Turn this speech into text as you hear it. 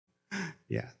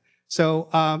Yeah. So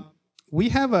we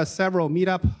have several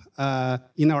meetup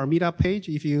in our meetup page.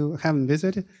 If you haven't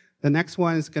visited, the next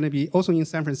one is going to be also in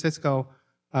San Francisco.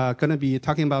 Going to be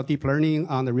talking about deep learning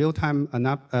on the real-time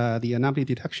the anomaly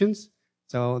detections.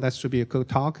 So that should be a good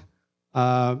talk.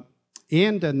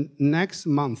 And next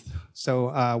month,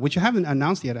 so which I haven't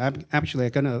announced yet. I'm actually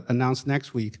going to announce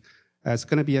next week. It's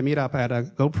going to be a meetup at a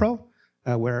GoPro,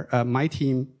 where my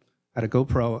team at a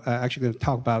GoPro actually going to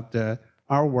talk about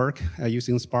our work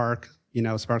using Spark,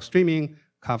 Spark streaming,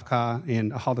 Kafka,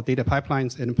 and how the data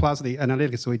pipelines, and plus the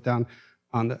analytics we've done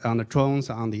on the drones,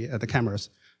 on the cameras.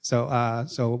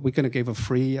 So we're going to give a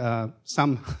free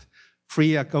some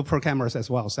free GoPro cameras as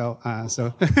well. So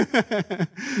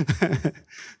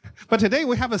but today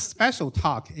we have a special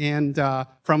talk, and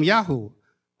from Yahoo,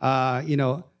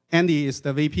 Andy is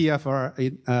the VP of our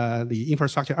the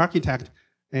infrastructure architect,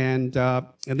 and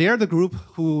they are the group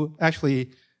who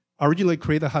actually originally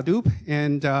created Hadoop,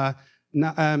 and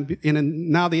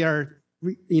now they are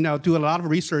do a lot of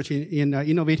research in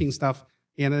innovating stuff.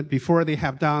 And before they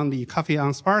have done the coffee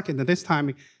on Spark, and this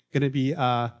time going to be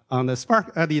on the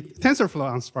Spark, the TensorFlow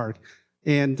on Spark,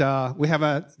 and we have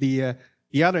the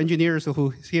other engineers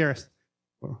who is here.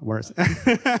 Where's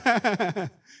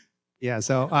yeah?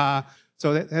 So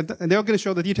they're going to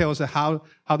show the details of how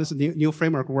this new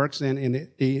framework works, and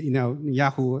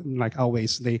Yahoo, like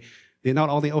always, they not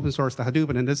only open source the Hadoop,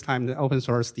 but this time they open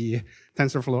source the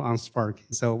TensorFlow on Spark.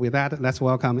 So with that, let's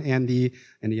welcome Andy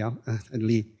and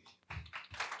Lee.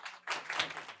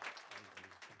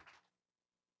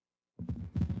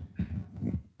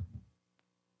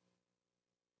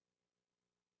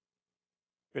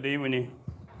 Good evening.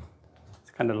 It's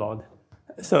kind of loud.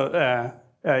 So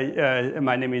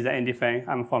my name is Andy Feng.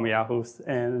 I'm from Yahoo,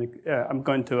 and I'm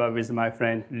going to, with my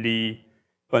friend Lee,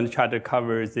 going to try to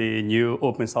cover the new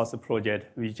open source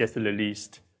project we just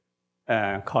released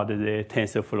called the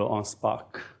TensorFlow on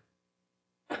Spark.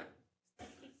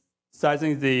 So I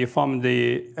think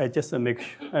just to make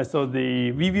sure, so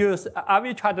the reviews, I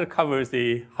will try to cover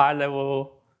the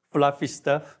high-level fluffy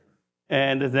stuff,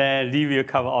 and then Lee will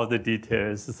cover all the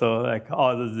details. So like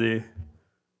all of the,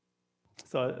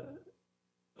 so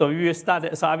we will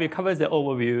start, so I will cover the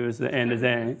overviews, and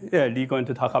then Lee going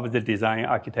to talk about the design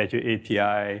architecture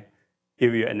API,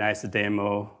 give you a nice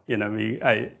demo.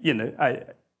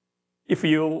 If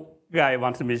you guys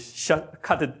want me to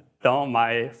cut down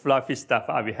my fluffy stuff,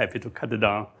 I'll be happy to cut it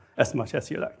down as much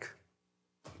as you like.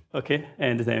 Okay,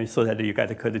 and then so that you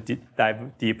guys could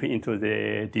dive deep into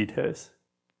the details.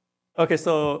 Okay,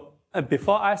 so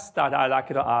before I start, I'd like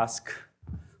to ask,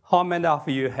 how many of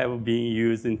you have been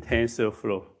using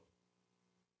TensorFlow?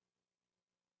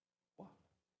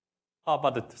 How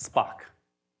about the Spark?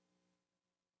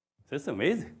 That's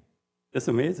amazing. That's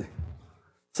amazing.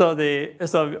 So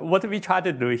what we try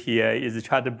to do here is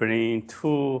try to bring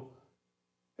two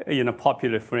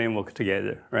popular framework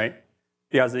together, right?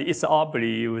 Because it's all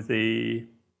believe the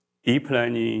deep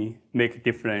learning make a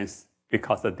difference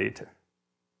because of data.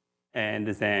 And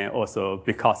then also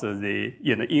because of the,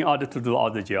 in order to do all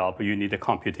the job, you need the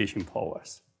computation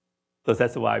powers. So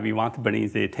that's why we want to bring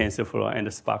the TensorFlow and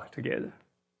the Spark together.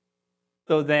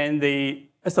 So then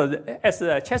as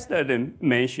Chester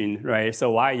mentioned, right?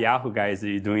 So why Yahoo guys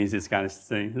are doing this kind of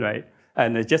thing, right?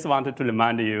 And I just wanted to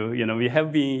remind you,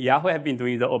 Yahoo have been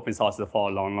doing the open source for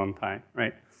a long, long time,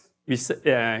 right? We,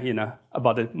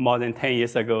 about more than 10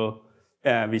 years ago,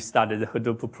 we started the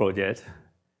Hadoop project,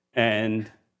 and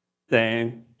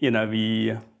then,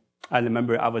 I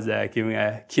remember I was giving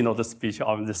a keynote speech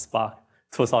on the Spark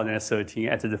 2013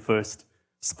 at the first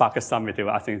Spark Summit.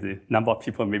 I think the number of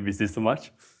people maybe this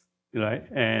much, right?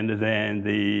 And then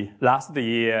the last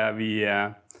year, we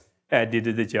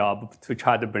did the job to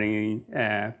try to bring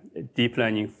a deep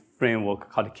learning framework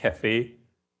called Cafe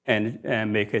and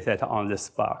make it on the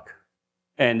Spark.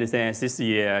 And then this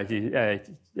year,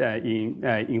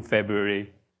 in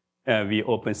February, we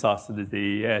open sourced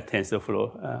the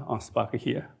TensorFlow on Spark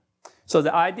here. So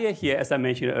the idea here, as I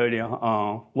mentioned earlier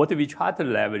on, what we try to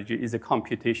leverage is the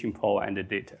computation power and the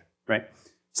data, right?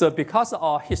 So because of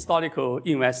our historical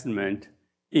investment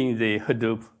in the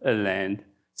Hadoop land,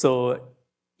 so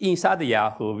inside the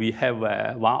Yahoo, we have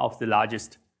one of the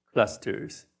largest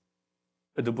clusters,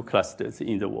 Hadoop clusters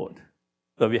in the world.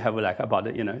 So we have like about,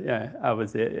 I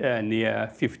was near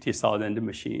 50,000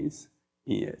 machines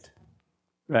in it.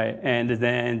 Right, and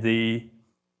then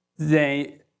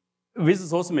with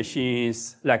those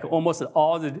machines, like almost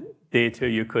all the data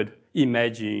you could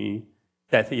imagine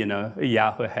that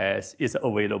Yahoo has is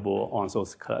available on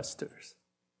those clusters,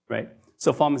 right?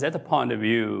 So from that point of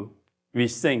view, we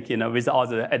think, with all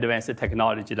the advanced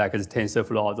technology like the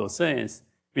TensorFlow, all those things,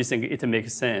 we think it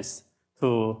makes sense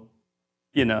to,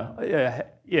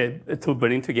 to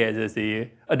bring together the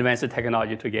advanced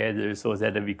technology together so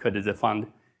that we could find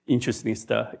interesting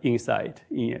stuff, insight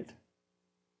in it.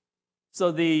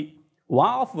 So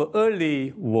one of the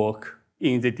early work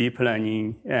in the deep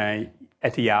learning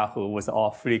at Yahoo was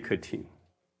our Flickr team.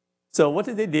 So what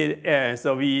they did,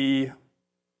 so we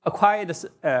acquired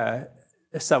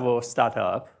several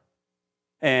startups.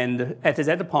 And at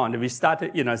that point, we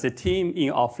started, the team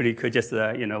in our Flickr, just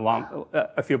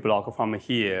a few blocks from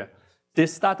here, they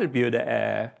started build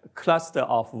a cluster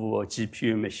of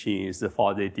GPU machines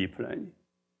for the deep learning.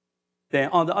 Then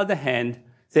on the other hand,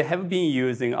 they have been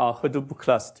using our Hadoop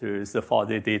clusters for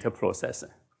the data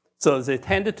processing. So they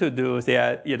tend to do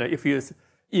their, if you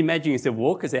imagine the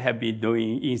work they have been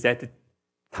doing in that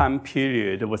time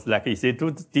period was like, if they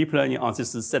do deep learning on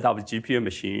this set of GPU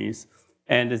machines,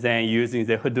 and then using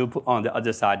the Hadoop on the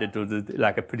other side to do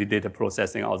the pre-data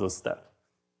processing, all those stuff.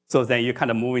 So then you're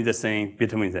kind of moving the thing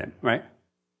between them, right?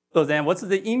 So then what's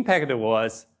the impact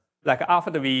was, like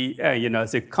after we,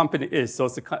 the company,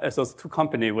 those two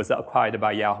companies was acquired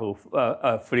by Yahoo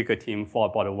Flickr team for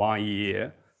about 1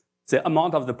 year. The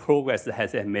amount of the progress that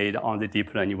has been made on the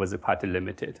deep learning was quite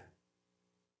limited,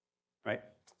 right?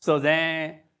 So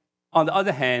then, on the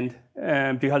other hand,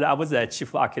 because I was the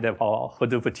chief architect of our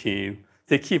Hadoop team,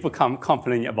 they keep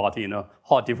complaining about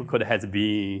how difficult it has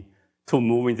been to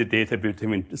moving the data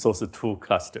between those two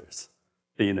clusters.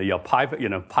 Your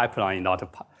pipeline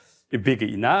not big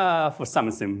enough,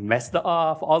 something messed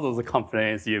up, all those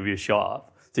complaints you will show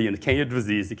up. So can you do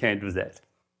this? Can you do that?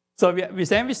 So we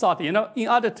thought, in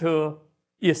order to,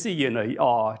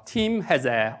 our team has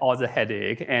all the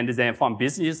headache, and then from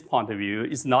business point of view,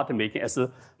 it's not making as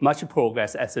much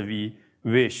progress as we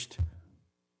wished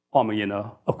from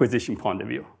acquisition point of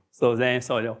view. So then,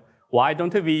 why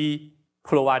don't we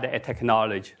provide a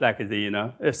technology like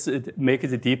make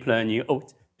the deep learning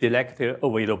directly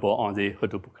available on the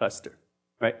Hadoop cluster,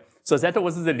 right? So that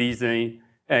was the reason,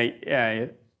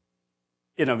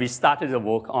 we started the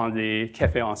work on the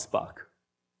TFoS.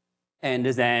 And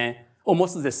then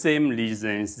almost the same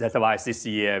reasons, that's why this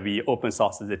year we open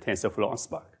sourced the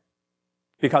TensorFlowOnSpark.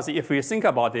 Because if we think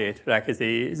about it, like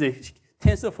the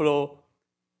TensorFlow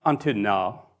until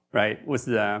now, right,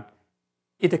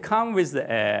 it comes with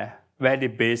a very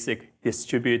basic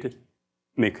distributed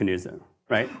mechanism,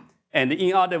 right? And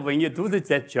in order, when you do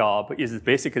that job, is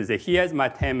basically say, here's my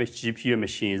 10 GPU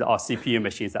machines or CPU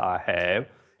machines I have,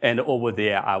 and over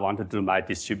there, I want to do my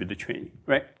distributed training,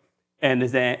 right? And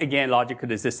then again,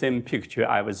 logically, it's the same picture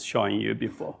I was showing you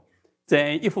before.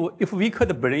 Then if we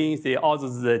could bring all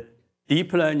those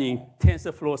deep learning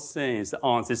TensorFlow things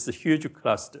on this huge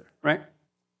cluster, right?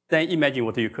 Then imagine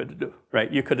what you could do,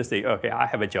 right? You could say, okay, I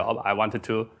have a job. I wanted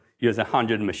to use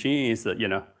 100 machines,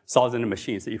 1,000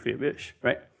 machines if you wish,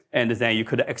 right? And then you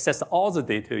could access all the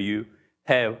data you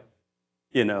have,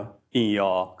 in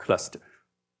your cluster.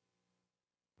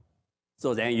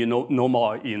 So then no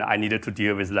more, I needed to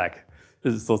deal with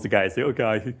those guys say, okay,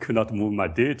 I could not move my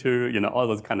data, all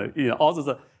those kind of, all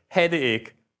those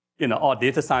headache, all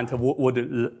data scientists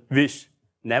would wish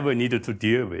never needed to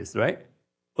deal with, right?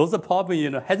 Those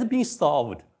problems, has been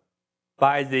solved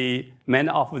by many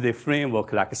of the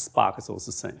framework like Spark,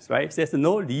 those things, right? There's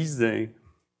no reason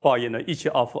for each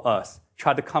of us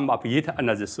try to come up with yet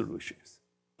another solutions.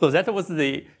 So that was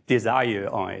the desire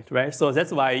on it, right? So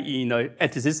that's why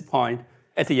at this point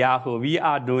at Yahoo we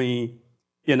are doing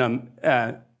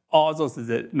all those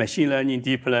machine learning,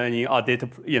 deep learning, or data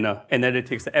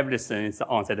analytics, everything is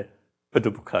on the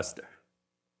Hadoop cluster.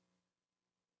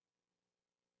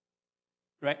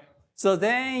 Right? So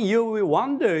then you will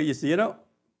wonder is,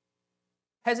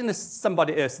 hasn't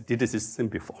somebody else did this thing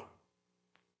before?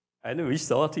 And we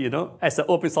thought, as an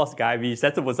open source guy,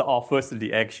 that was our first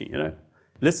reaction,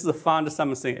 Let's find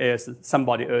something else,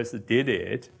 somebody else did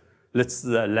it. Let's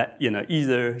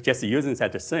either just using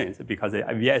that thing, because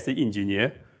we as an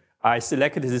engineer, I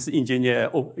selected this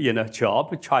engineer,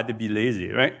 job, try to be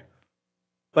lazy, right?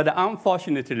 But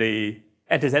unfortunately,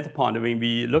 at that point, when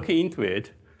we look into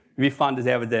it, we found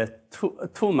there were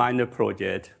two minor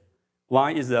projects.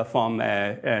 One is from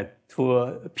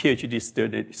two PhD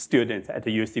students at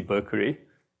the UC Berkeley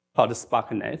called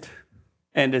SparkNet.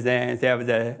 And then there was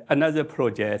another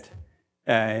project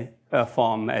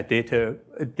from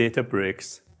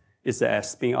Databricks. It's a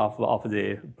spin-off of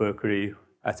the Berkeley.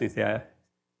 I think their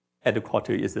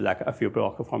headquarters is a few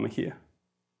blocks from here.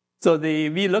 So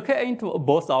we look into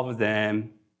both of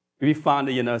them. We found,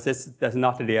 this does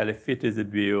not really fit the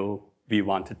view we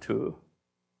wanted to.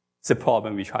 the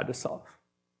problem we try to solve.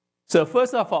 So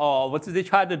first of all, what they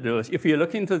try to do is, if you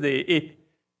look into the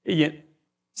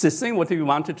thing what we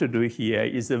wanted to do here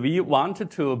is that we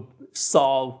wanted to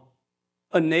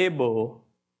enable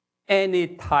any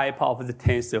type of the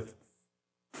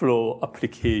TensorFlow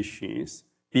applications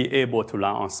be able to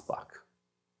run on Spark.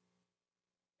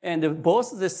 And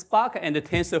both the Spark and the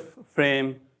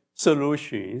TensorFrame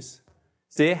solutions,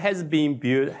 they has been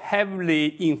built heavily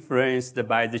influenced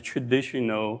by the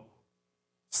traditional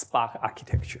Spark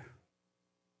architecture.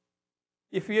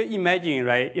 If you imagine,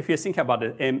 right, if you think about the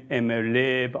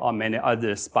MLlib or many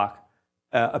other Spark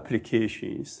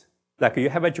applications, like you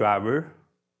have a driver,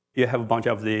 you have a bunch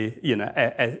of the,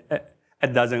 a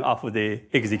dozen of the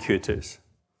executors.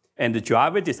 And the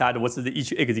driver decides what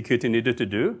each executor needed to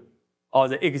do, or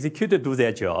the executor do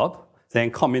their job,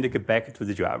 then communicate back to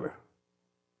the driver,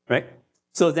 right?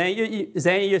 So then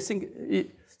you think,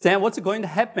 then what's going to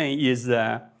happen is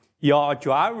your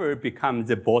driver becomes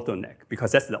the bottleneck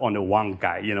because that's the only one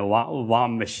guy,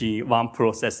 one machine, one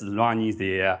process running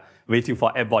there, waiting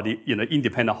for everybody,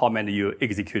 independent of how many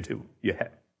executors you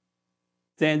have.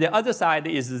 Then the other side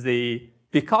is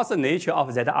because the nature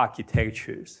of that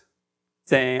architectures,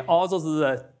 then all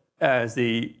those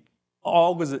the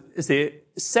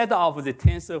set of the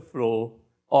TensorFlow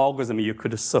algorithm you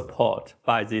could support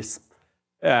by this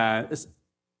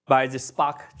by the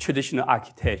Spark traditional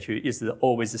architecture is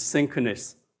always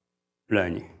synchronous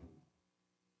learning.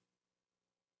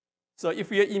 So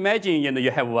if you imagine,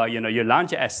 you have, you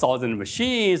launch 1,000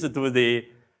 machines to do the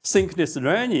synchronous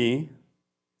learning,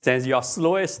 then your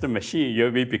slowest machine,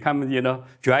 you will become,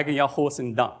 dragging your whole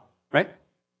thing down, right?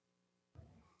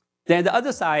 Then the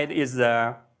other side is,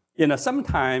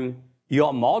 sometimes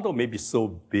your model may be so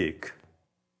big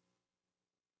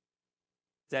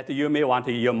that you may want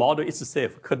your model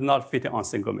itself could not fit on a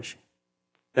single machine.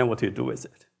 Then what do you do with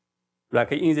it?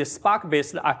 Like in the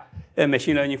Spark-based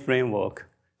machine learning framework,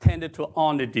 tended to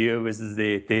only deal with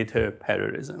the data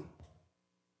parallelism,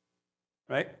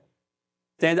 right?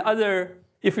 Then the other,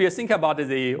 if you think about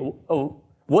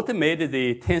what made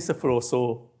the TensorFlow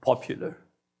so popular,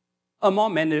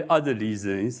 among many other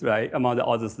reasons, right? Among the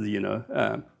others,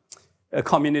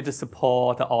 community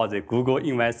support, all the Google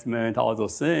investment, all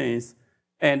those things.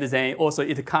 And then also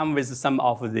it comes with some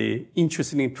of the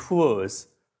interesting tools,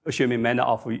 assuming many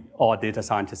of our data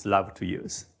scientists love to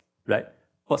use, right?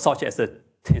 Such as the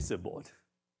TensorBoard,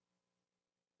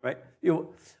 right?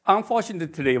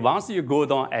 Unfortunately, once you go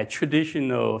down a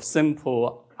traditional,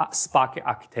 simple Spark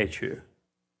architecture,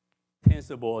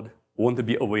 TensorBoard won't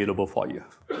be available for you.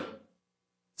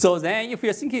 So then if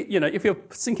you're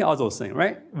thinking all those things,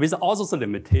 right? With all those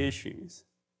limitations,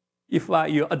 if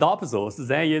you adopt those,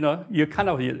 then, you kind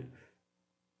of,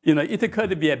 it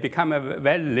could become a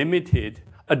very limited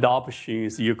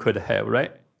adoptions you could have,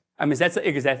 right? I mean, that's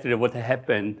exactly what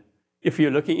happened. If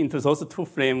you're looking into those two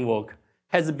frameworks,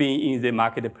 has been in the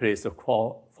marketplace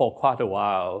for quite a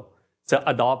while. The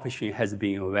adoption has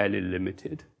been very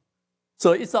limited.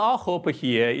 So it's our hope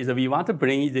here is that we want to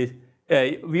bring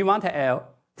we want a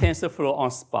TensorFlow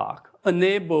on Spark,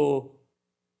 enable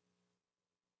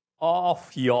all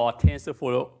of your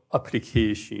TensorFlow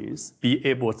applications be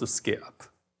able to scale up.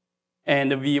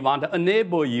 And we want to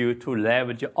enable you to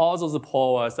leverage all those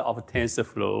powers of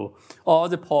TensorFlow, all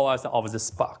the powers of the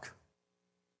Spark.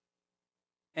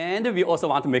 And we also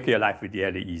want to make your life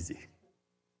really easy,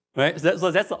 right?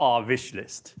 So that's our wish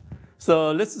list.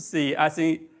 So let's see, I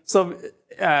think, so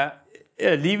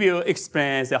Lee will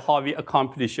explain how we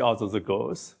accomplish all those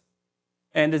goals.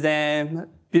 And then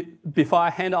before I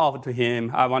hand off to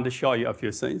him, I want to show you a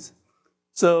few things.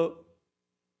 So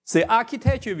the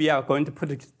architecture we are going to put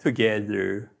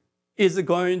together is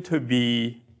going to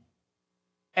be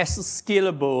as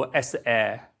scalable as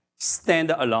a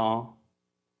standalone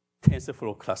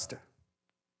TensorFlow cluster.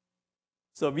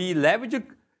 So we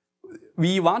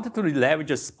wanted to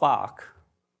leverage Spark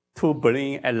to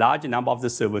bring a large number of the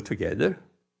servers together.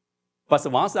 But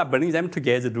once I bring them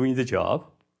together doing the job,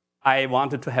 I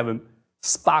wanted to have a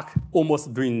Spark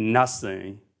almost doing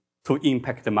nothing to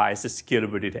impact my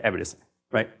scalability, everything,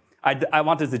 right? I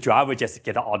wanted the driver just to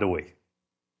get out of the way.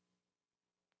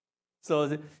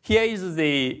 So here is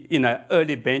the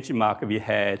early benchmark we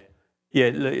had. Yeah,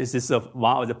 this is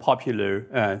one of the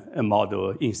popular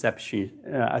model, Inception.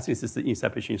 I think this is the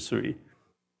Inception 3.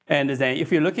 And then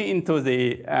if you're looking into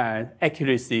the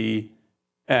accuracy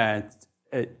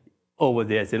over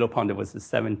there,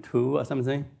 0.72 or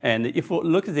something. And if you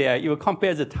look there, you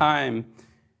compare the time.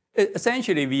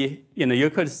 Essentially, you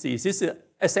could see this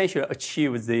essentially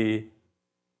achieves the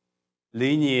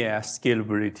linear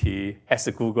scalability as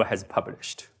Google has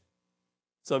published.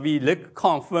 So we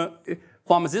confirm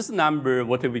from this number,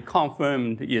 what we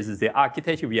confirmed is the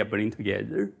architecture we are bringing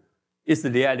together is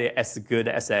really as good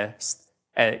as a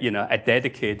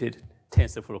dedicated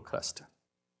TensorFlow cluster.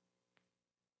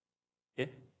 Okay?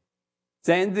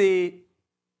 Then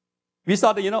we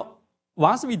thought,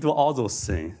 once we do all those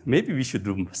things, maybe we should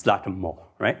do start more,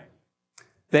 right?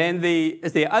 Then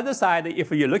the other side,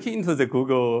 if you're looking into the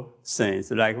Google things,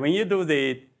 like when you do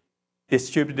the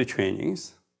distributed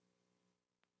trainings,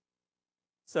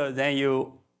 so then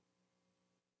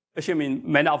assuming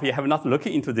many of you have not looked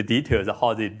into the details of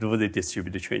how they do the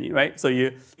distributed training, right? So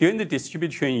during the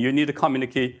distributed training, you need to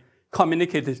communicate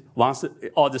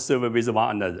all the server with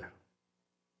one another.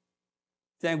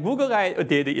 Then Google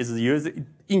did is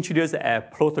introduce a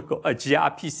protocol, a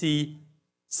gRPC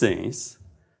things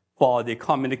for the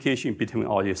communication between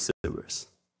all your servers.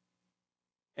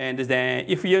 And then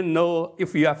if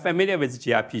you are familiar with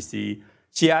gRPC,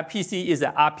 gRPC is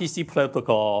an RPC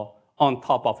protocol on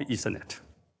top of Ethernet.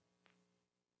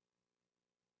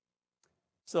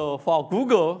 So for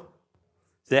Google,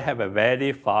 they have a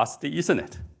very fast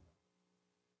Ethernet,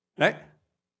 right?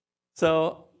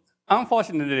 So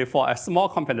unfortunately, for a small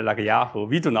company like Yahoo,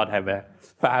 we do not have a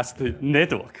fast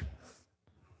network.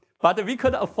 But we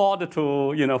could afford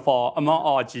to, for among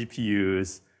our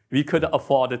GPUs, we could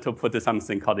afford to put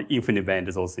something called infinite band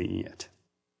also in it.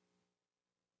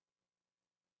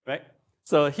 Right?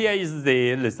 So here is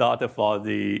the result for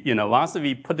the, once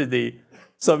we put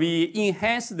so we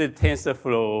enhance the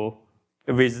TensorFlow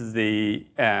with the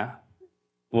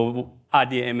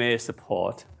RDMA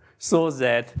support so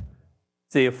that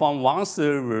from one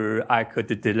server, I could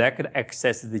directly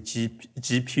access the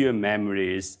GPU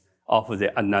memories of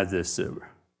another server,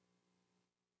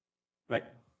 right?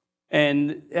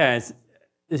 And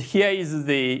here is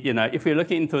the, if you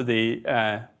look into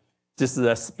the, just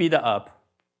the speed up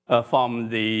from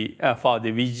for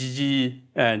the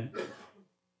VGG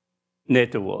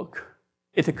network,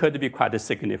 it could be quite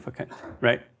significant,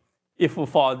 right? If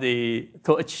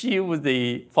to achieve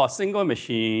for single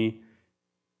machine,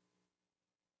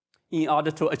 in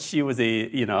order to achieve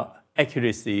the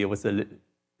accuracy was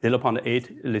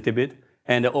 0.8 a little bit,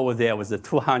 and over there was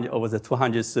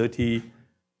 230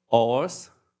 hours,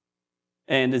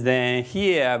 and then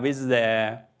here with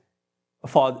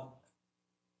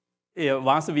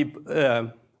once we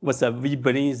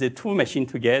bring the two machines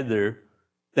together,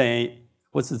 then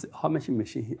how much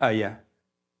machine?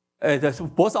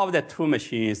 Both of the two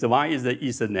machines. One is the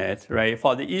Ethernet, right?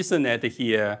 For the Ethernet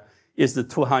here is the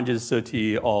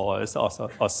 230 hours or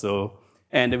so,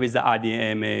 and with the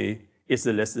RDMA, it's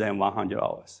less than 100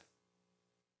 hours.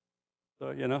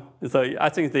 So so I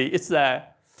think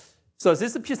so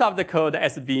this piece of the code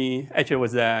has been actually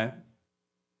was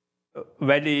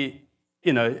very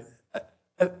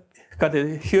got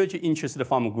a huge interest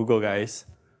from Google guys.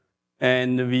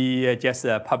 And we just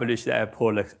published a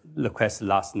pull request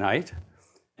last night.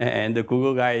 And the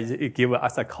Google guys give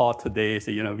us a call today.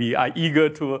 So, we are eager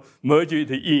to merge it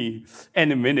in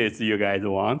any minutes you guys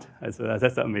want. So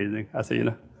that's amazing.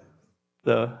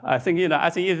 So I think, I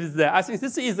think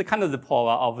this is the kind of the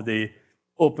power of the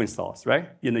open source, right?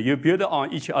 You build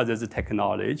on each other's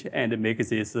technology and make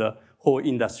this whole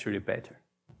industry better.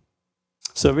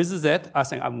 So with that, I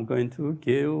think I'm going to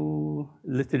give a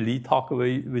little lead talk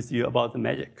with you about the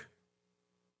magic.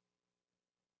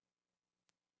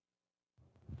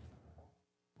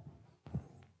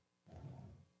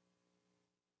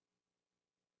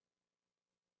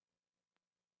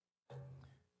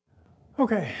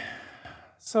 Okay,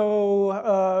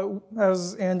 so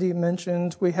as Andy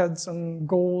mentioned, we had some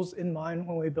goals in mind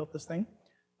when we built this thing.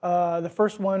 The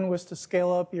first one was to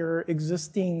scale up your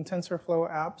existing TensorFlow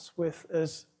apps with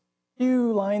as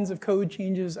few lines of code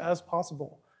changes as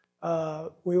possible.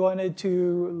 We wanted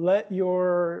to let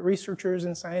your researchers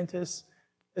and scientists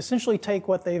essentially take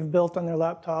what they've built on their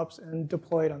laptops and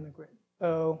deploy it on the grid.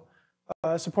 So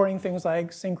supporting things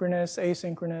like synchronous,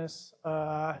 asynchronous,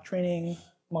 training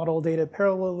model data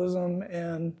parallelism,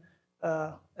 and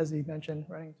as he mentioned,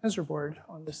 running TensorBoard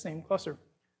on the same cluster.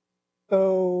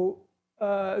 So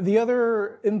the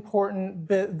other important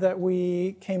bit that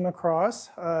we came across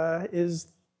is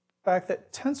the fact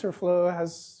that TensorFlow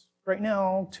has right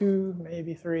now 2,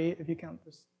 maybe 3, if you count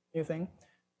this new thing,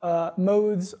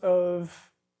 modes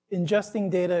of ingesting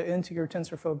data into your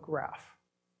TensorFlow graph.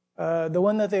 The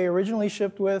one that they originally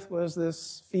shipped with was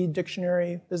this feed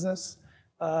dictionary business.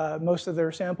 Most of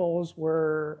their samples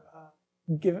were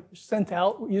sent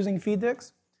out using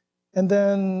feeddics. And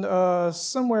then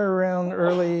somewhere around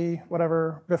early,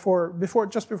 whatever,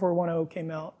 just before 1.0 came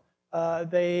out,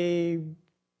 they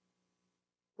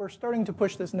we're starting to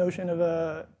push this notion of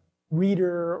a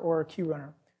reader or a queue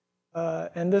runner.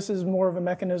 And this is more of a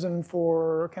mechanism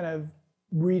for kind of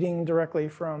reading directly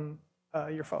from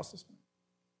your file system.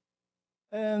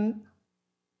 And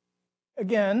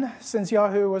again, since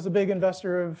Yahoo was a big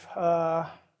investor of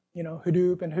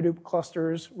Hadoop and Hadoop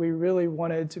clusters, we really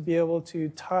wanted to be able to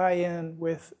tie in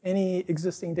with any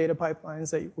existing data pipelines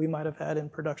that we might have had in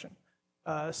production.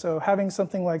 So having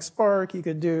something like Spark, you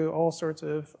could do all sorts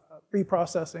of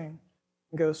pre-processing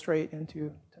and go straight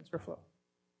into TensorFlow.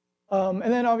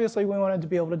 And then obviously we wanted to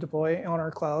be able to deploy on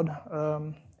our cloud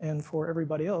and for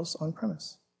everybody else on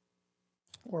premise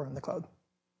or in the cloud.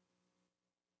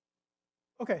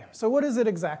 Okay, so what is it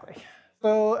exactly?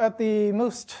 So at the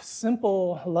most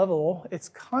simple level, it's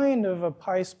kind of a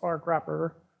PySpark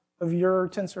wrapper of your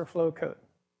TensorFlow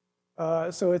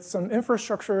code. So it's some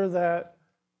infrastructure that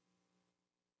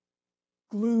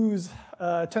glues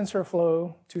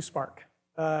TensorFlow to Spark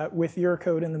with your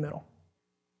code in the middle.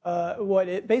 What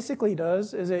it basically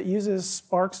does is it uses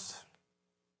Spark's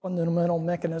fundamental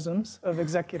mechanisms of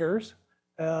executors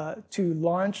to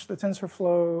launch the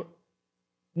TensorFlow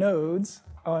nodes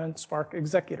on Spark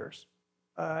executors.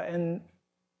 And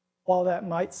while that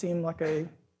might seem like a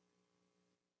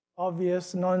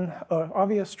obvious,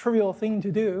 trivial thing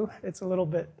to do, it's a little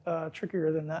bit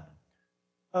trickier than that.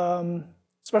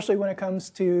 Especially when it comes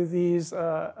to these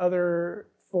other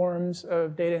forms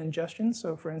of data ingestion.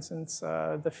 So for instance,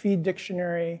 the feed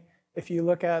dictionary, if you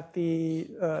look at the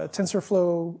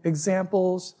TensorFlow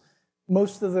examples,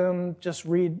 most of them just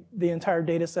read the entire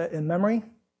data set in memory,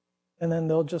 and then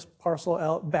they'll just parcel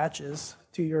out batches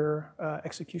to your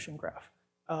execution graph.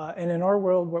 And in our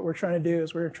world, what we're trying to do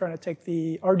is we're trying to take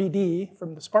the RDD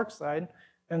from the Spark side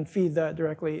and feed that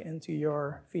directly into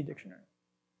your feed dictionary.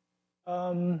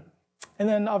 And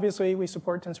then obviously we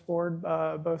support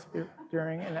TensorBoard both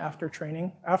during and after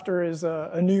training. After is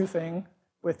a new thing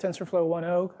with TensorFlow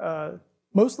 1.0,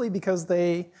 mostly because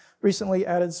they recently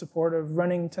added support of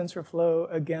running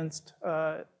TensorFlow against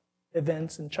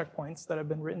events and checkpoints that have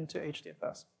been written to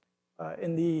HDFS.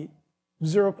 In the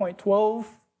 0.12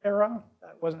 era,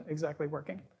 that wasn't exactly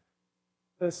working.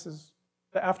 The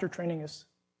after training is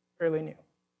fairly new.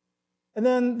 And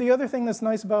then the other thing that's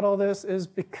nice about all this is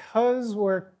because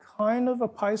we're kind of a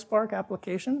PySpark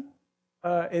application,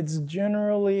 it's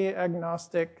generally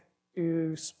agnostic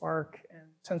to Spark and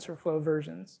TensorFlow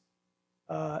versions.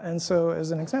 And so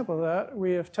as an example of that,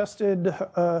 we have tested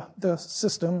the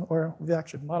system, or we've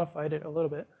actually modified it a little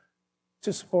bit,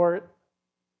 to support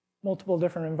multiple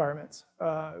different environments,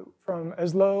 from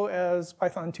as low as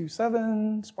Python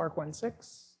 2.7, Spark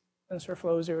 1.6,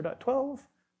 TensorFlow 0.12,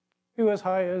 to as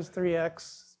high as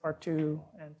 3x, Spark 2,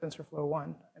 and TensorFlow 1.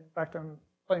 And in fact, I'm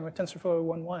playing with TensorFlow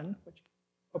 1.1, which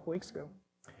a couple weeks ago.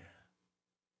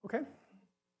 Okay.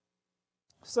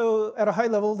 So at a high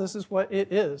level, this is what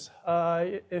it is.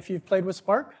 If you've played with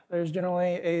Spark, there's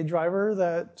generally a driver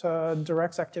that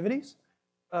directs activities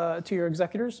to your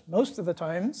executors. Most of the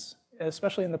times,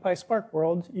 especially in the PySpark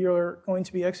world, you're going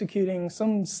to be executing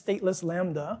some stateless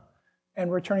lambda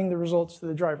and returning the results to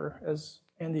the driver, as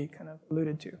Andy kind of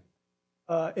alluded to.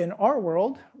 In our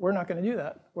world, we're not going to do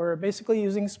that. We're basically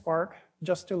using Spark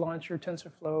just to launch your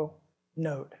TensorFlow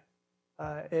node.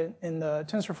 In the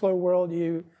TensorFlow world,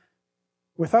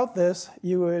 without this,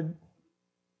 you would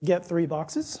get 3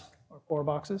 boxes, or 4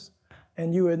 boxes,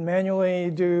 and you would manually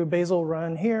do Bazel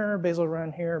run here, Bazel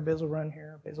run here, Bazel run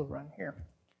here, Bazel run here.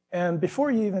 And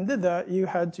before you even did that, you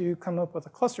had to come up with a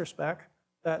cluster spec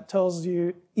that tells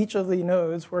you each of the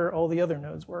nodes where all the other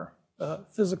nodes were,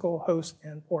 physical, host,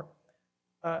 and port.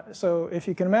 So if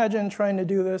you can imagine trying to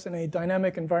do this in a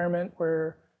dynamic environment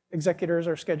where executors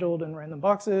are scheduled in random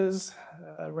boxes,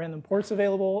 random ports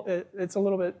available, it's a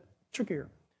little bit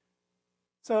trickier.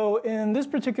 So in this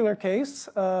particular case,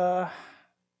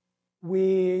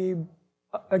 we,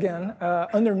 again,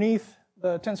 underneath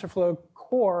the TensorFlow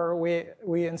core,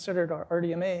 we inserted our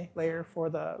RDMA layer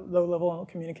for the low-level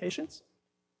communications.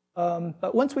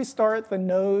 But once we start the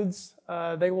nodes,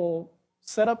 they will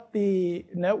set up the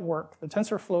network, the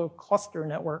TensorFlow cluster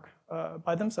network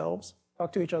by themselves,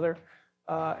 talk to each other,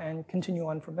 and continue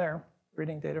on from there,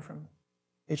 reading data from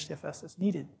HDFS as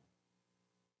needed.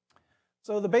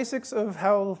 So the basics of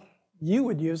how you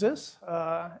would use this,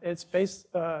 it's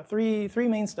three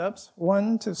main steps.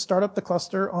 1, to start up the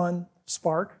cluster on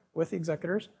Spark with the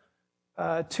executors.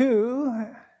 2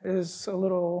 is a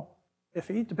little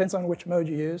iffy, depends on which mode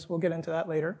you use. We'll get into that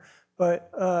later.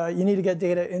 But you need to get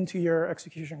data into your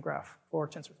execution graph for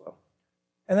TensorFlow.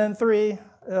 And then 3,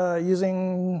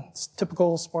 using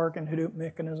typical Spark and Hadoop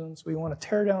mechanisms, we want to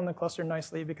tear down the cluster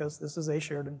nicely because this is a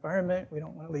shared environment. We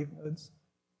don't want to leave nodes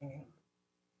pinging.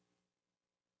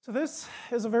 So this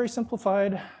is a very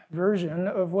simplified version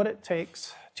of what it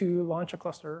takes to launch a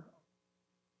cluster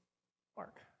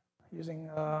Spark using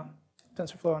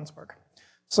TensorFlowOnSpark.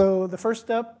 So the first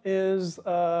step is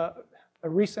a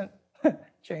recent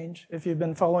change. If you've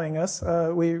been following us,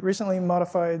 we recently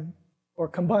modified or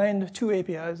combined two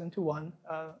APIs into one,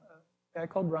 API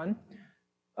called run.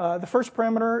 The first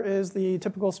parameter is the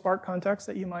typical Spark context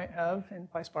that you might have in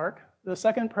PySpark. The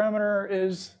second parameter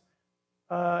is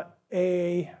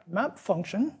a map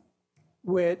function,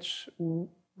 which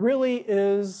really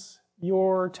is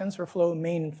your TensorFlow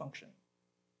main function.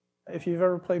 If you've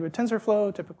ever played with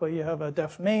TensorFlow, typically you have a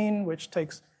def main, which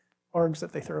takes args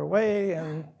that they throw away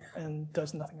and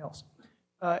does nothing else.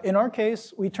 In our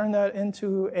case, we turn that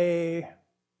into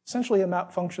essentially a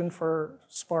map function for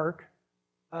Spark.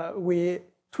 We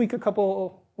tweak a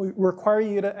couple, we require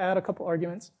you to add a couple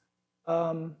arguments,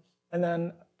 and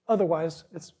then otherwise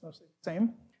it's mostly the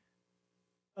same.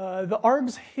 The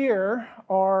args here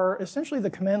are essentially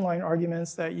the command line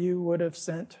arguments that you would have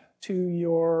sent to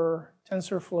your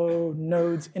TensorFlow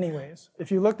nodes anyways.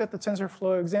 If you looked at the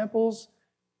TensorFlow examples,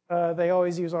 they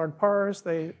always use argparse.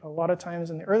 A lot of times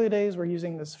in the early days, we're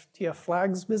using this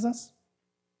TFlags business.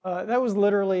 That was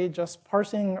literally just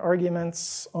parsing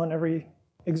arguments on every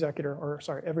executor, or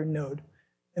sorry, every node.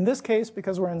 In this case,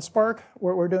 because we're in Spark,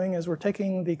 what we're doing is we're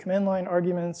taking the command line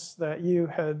arguments that you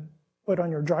had put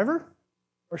on your driver,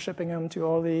 we're shipping them to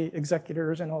all the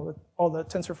executors and all the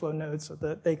TensorFlow nodes so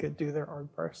that they could do their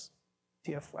argparse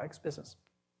TFlags business.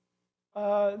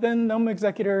 Then num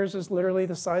executors is literally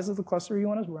the size of the cluster you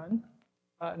want to run.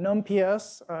 Num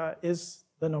PS is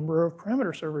the number of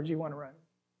parameter servers you want to run.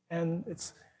 And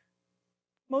it's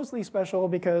mostly special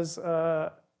because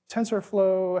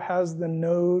TensorFlow has the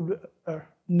node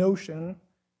notion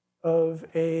of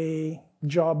a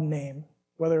job name,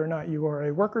 whether or not you are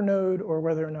a worker node or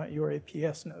whether or not you are a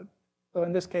PS node. So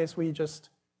in this case, we just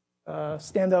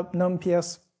stand up num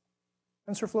PS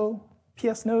TensorFlow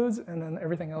PS nodes, and then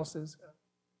everything else is.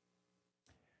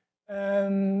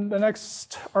 And the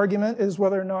next argument is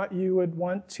whether or not you would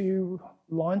want to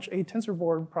launch a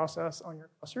TensorBoard process on your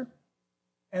cluster.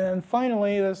 And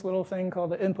finally, this little thing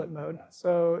called the input mode.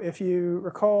 So if you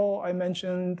recall, I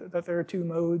mentioned that there are two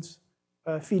modes,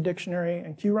 feed dictionary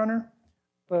and QRunner.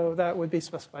 So that would be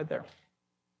specified there.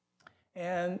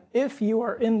 And if you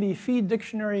are in the feed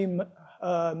dictionary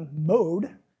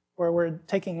mode, where we're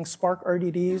taking Spark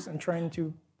RDDs and trying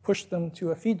to push them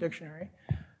to a feed dictionary,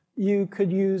 you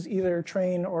could use either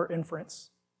train or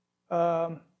inference.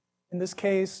 In this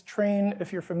case, train,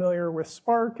 if you're familiar with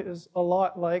Spark, is a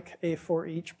lot like a for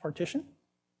each partition.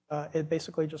 It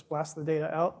basically just blasts the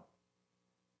data out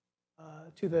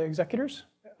to the executors,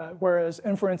 whereas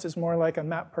inference is more like a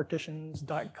map partitions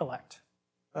 .collect.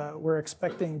 We're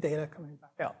expecting data coming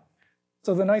back out.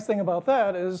 So the nice thing about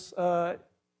that is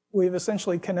we've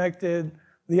essentially connected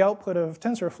the output of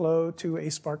TensorFlow to a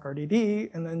Spark RDD,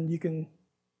 and then you can,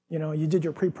 you did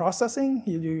your pre-processing,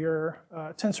 you do your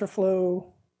TensorFlow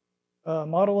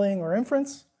modeling or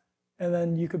inference, and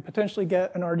then you could potentially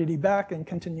get an RDD back and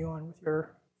continue on with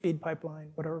your feed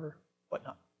pipeline,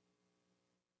 whatnot.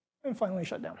 And finally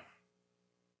shut down.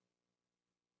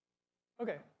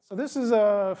 Okay, so this is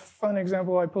a fun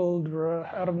example I pulled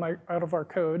out of our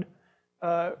code.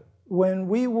 When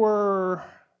we were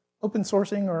open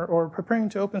sourcing or preparing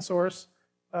to open source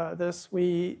this,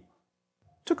 we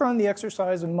took on the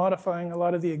exercise of modifying a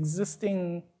lot of the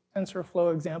existing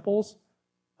TensorFlow examples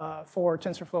for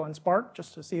TensorFlowOnSpark,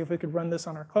 just to see if we could run this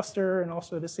on our cluster and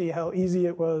also to see how easy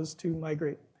it was to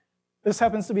migrate. This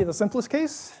happens to be the simplest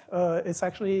case. It's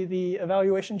actually the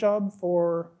evaluation job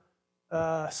for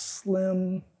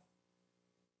Slim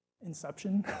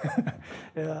Inception.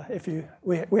 Yeah,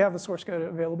 we have the source code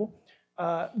available.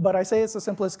 But I say it's the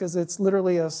simplest because it's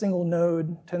literally a single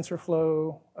node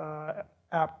TensorFlow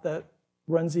app that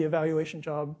runs the evaluation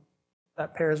job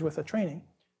that pairs with a training.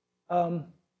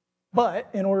 But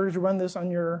in order to run this on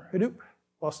your Hadoop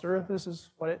cluster, this is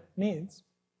what it needs.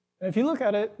 And if you look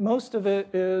at it, most of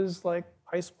it is like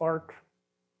PySpark,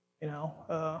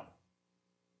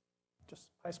 just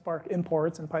PySpark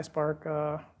imports and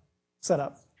PySpark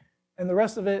setup. And the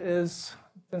rest of it is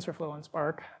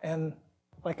TensorFlowOnSpark. And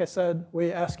like I said,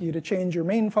 we ask you to change your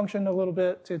main function a little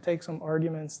bit to take some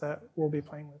arguments that we'll be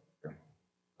playing with here.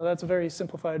 So that's a very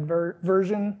simplified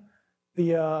version.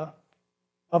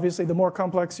 Obviously, the more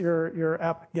complex your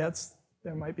app gets,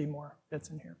 there might be more bits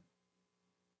in here.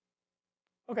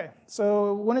 Okay,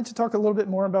 so wanted to talk a little bit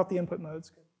more about the input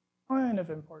modes. Kind of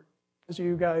important as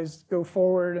you guys go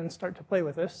forward and start to play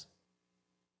with this.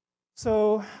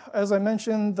 So as I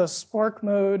mentioned, the Spark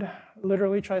mode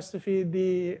literally tries to feed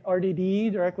the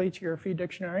RDD directly to your feed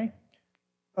dictionary.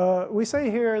 We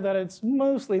say here that it's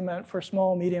mostly meant for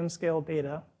small, medium scale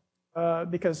data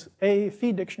because A,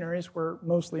 feed dictionaries were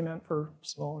mostly meant for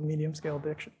small and medium scale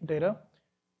data,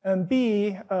 and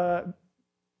B,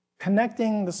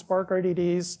 connecting the Spark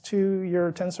RDDs to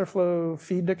your TensorFlow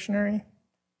feed dictionary,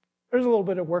 there's a little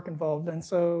bit of work involved, and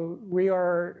so we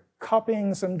are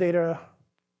copying some data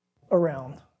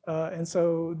around. And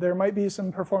so there might be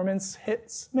some performance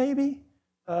hits, maybe.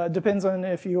 Depends on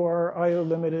if you are I/O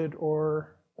limited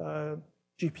or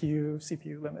GPU,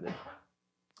 CPU limited.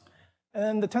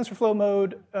 And the TensorFlow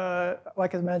mode,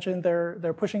 like I mentioned,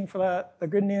 they're pushing for that. The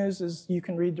good news is you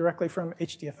can read directly from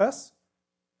HDFS.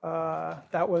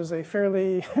 That was a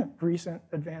fairly recent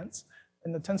advance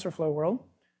in the TensorFlow world.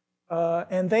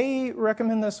 And they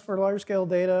recommend this for large-scale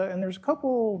data, and there's a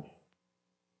couple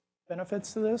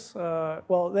benefits to this.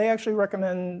 Well, they actually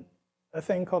recommend a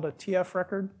thing called a TF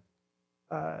record,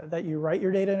 that you write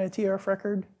your data in a TF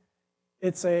record.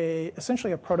 It's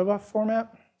essentially a protobuf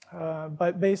format,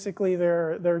 but basically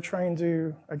they're trying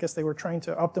to, I guess they were trying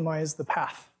to optimize the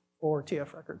path for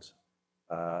TF records.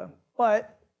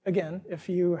 But again, if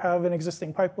you have an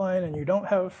existing pipeline and you don't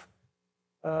have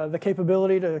the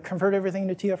capability to convert everything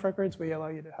to TF records, we allow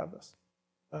you to have this.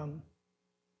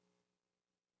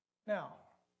 Now,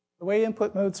 the way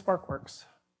input mode Spark works.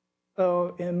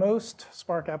 So in most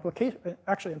Spark applications,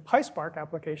 actually in PySpark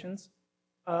applications,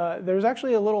 there's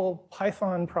actually a little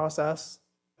Python process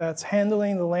that's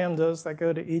handling the lambdas that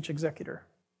go to each executor.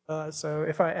 So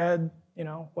if I add,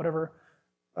 whatever,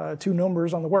 2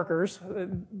 numbers on the workers,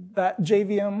 that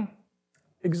JVM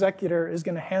executor is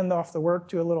going to hand off the work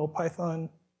to a little Python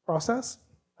process.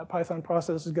 That Python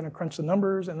process is going to crunch the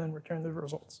numbers and then return the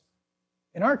results.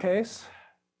 In our case,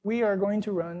 we are going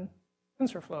to run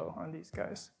TensorFlow on these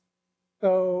guys.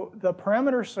 So the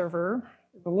parameter server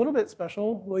is a little bit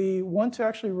special. We want to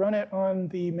actually run it on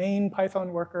the main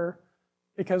Python worker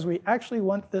because we actually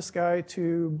want this guy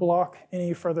to block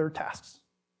any further tasks.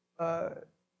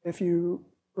 If you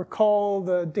recall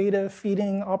the data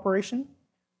feeding operation,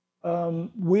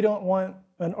 we don't want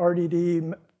an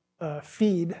RDD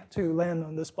feed to land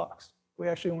on this box. We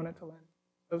actually want it to land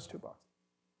those 2 boxes.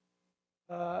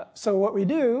 So what we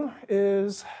do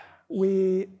is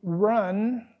we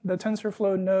run the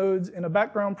TensorFlow nodes in a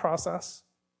background process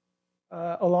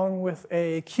along with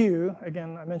a queue.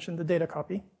 Again, I mentioned the data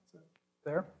copy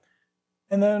there.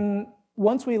 And then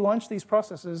once we launch these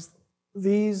processes,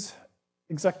 these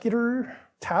executor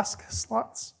task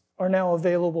slots are now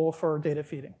available for data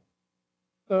feeding.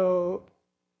 So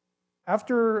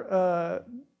after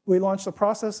we launch the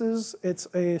processes, it's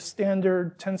a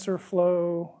standard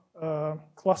TensorFlow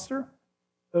cluster.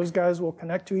 Those guys will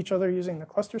connect to each other using the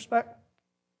cluster spec.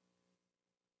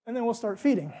 And then we'll start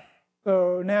feeding.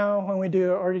 So now when we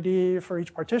do RDD for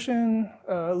each partition,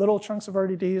 little chunks of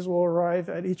RDDs will arrive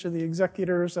at each of the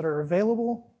executors that are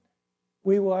available.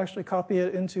 We will actually copy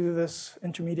it into this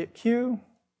intermediate queue.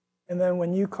 And then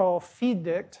when you call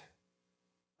feeddict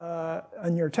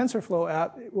on your TensorFlow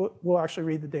app, we'll actually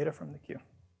read the data from the queue.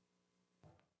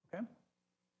 Okay.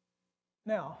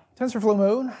 Now, TensorFlow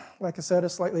mode, like I said,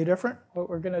 is slightly different. What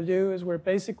we're going to do is we're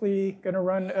basically going to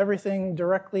run everything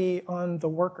directly on the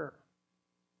worker.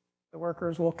 The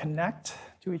workers will connect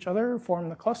to each other, form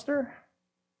the cluster,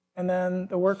 and then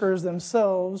the workers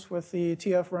themselves with the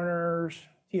TF runners,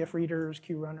 TF readers,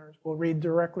 Q runners will read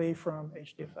directly from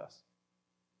HDFS.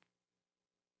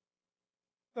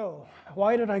 So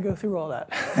why did I go through all that?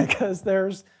 Because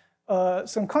there's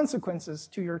some consequences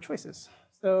to your choices.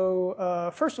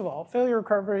 So first of all, failure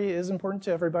recovery is important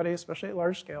to everybody, especially at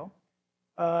large scale.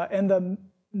 And the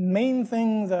main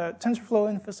thing that TensorFlow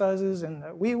emphasizes and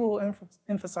that we will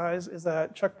emphasize is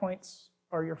that checkpoints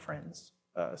are your friends.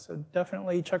 So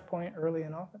definitely checkpoint early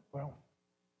and often. Well,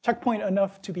 checkpoint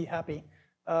enough to be happy.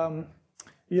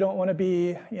 You don't want to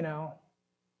be,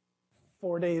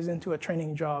 4 days into a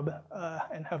training job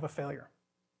and have a failure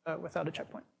without a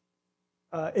checkpoint.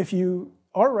 If you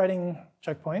are writing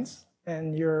checkpoints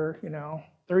and you're,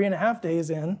 3.5 days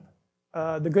in,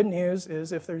 the good news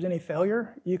is if there's any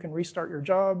failure, you can restart your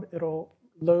job. It'll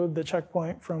load the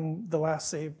checkpoint from the last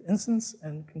saved instance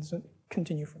and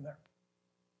continue from there.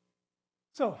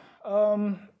 So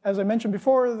as I mentioned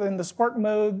before, in the Spark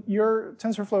mode, your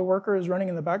TensorFlow worker is running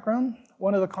in the background.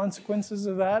 One of the consequences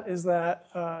of that is that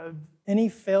any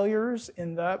failures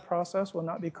in that process will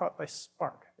not be caught by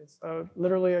Spark. It's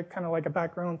literally kind of like a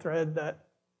background thread that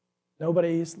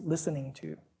nobody's listening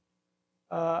to.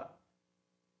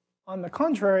 On the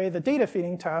contrary, the data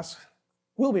feeding task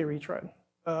will be retried.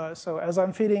 So as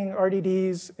I'm feeding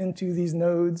RDDs into these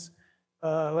nodes,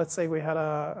 let's say we had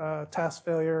a task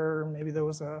failure, maybe there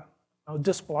was a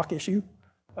disk block issue,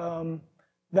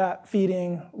 that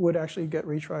feeding would actually get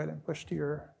retried and pushed to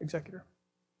your executor.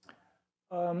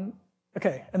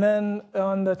 Okay, and then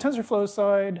on the TensorFlow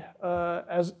side,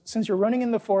 since you're running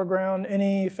in the foreground,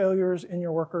 any failures in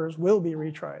your workers will be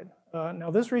retried. Now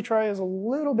this retry is a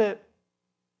little bit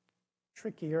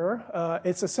trickier.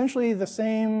 It's essentially the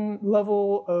same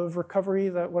level of recovery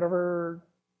that whatever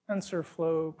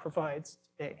TensorFlow provides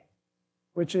today,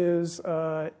 which is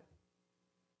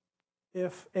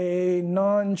if a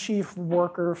non-chief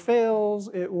worker fails,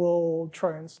 it will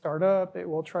try and start up, it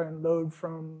will try and load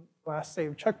from last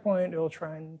saved checkpoint, it will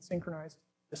try and synchronize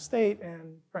the state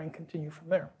and try and continue from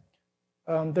there.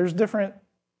 There's different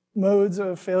modes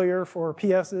of failure for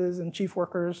PSs and chief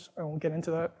workers. I won't get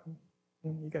into that.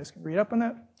 You guys can read up on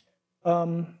that.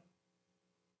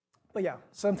 But yeah,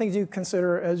 some things you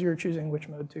consider as you're choosing which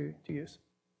mode to use.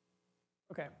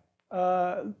 Okay,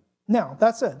 now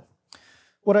that said,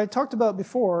 what I talked about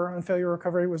before on failure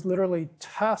recovery was literally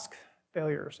task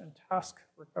failures and task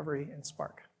recovery in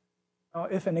Spark. Now,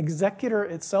 if an executor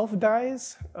itself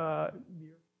dies,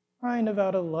 you're kind of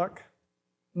out of luck,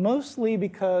 mostly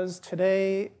because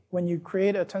today, when you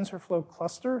create a TensorFlow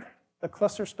cluster, the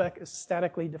cluster spec is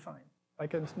statically defined.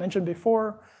 Like I mentioned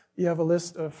before, you have a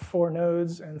list of 4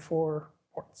 nodes and 4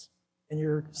 ports, and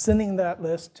you're sending that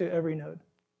list to every node.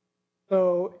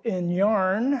 So in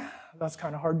Yarn, that's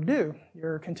kind of hard to do.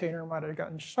 Your container might have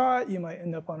gotten shot, you might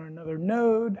end up on another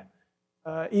node.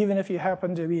 Even if you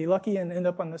happen to be lucky and end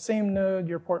up on the same node,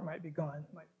 your port might be gone,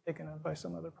 it might be taken up by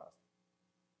some other process.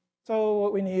 So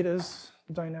what we need is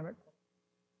dynamic.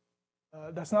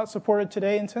 That's not supported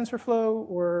today in TensorFlow.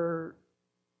 We're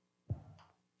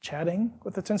chatting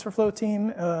with the TensorFlow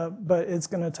team, but it's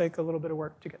going to take a little bit of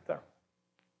work to get there.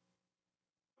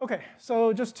 Okay,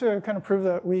 so just to kind of prove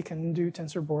that we can do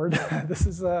TensorBoard, this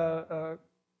is a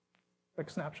quick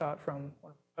snapshot from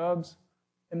one of the hubs,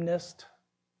 MNIST,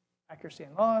 accuracy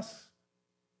and loss,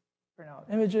 print out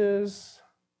images.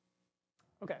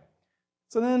 Okay,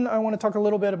 so then I want to talk a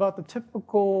little bit about the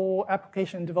typical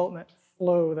application development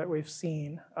flow that we've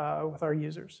seen with our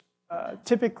users.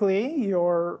 Typically,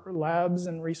 your labs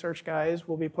and research guys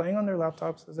will be playing on their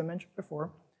laptops, as I mentioned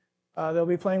before. They'll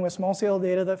be playing with small scale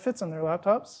data that fits on their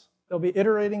laptops. They'll be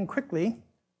iterating quickly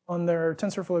on their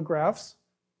TensorFlow graphs,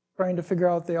 trying to figure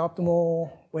out the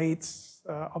optimal weights,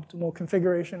 optimal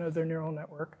configuration of their neural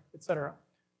network, et cetera.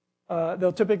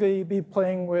 They'll typically be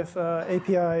playing with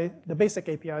the basic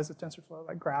APIs of TensorFlow,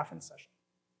 like graph and session.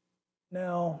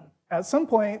 Now, at some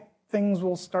point, things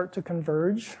will start to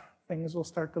converge. Things will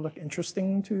start to look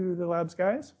interesting to the labs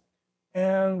guys.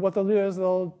 And what they'll do is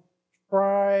they'll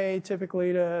try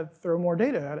typically to throw more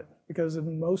data at it, because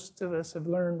most of us have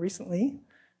learned recently,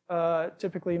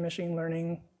 typically machine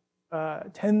learning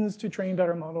tends to train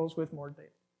better models with more data.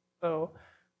 So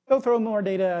they'll throw more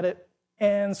data at it,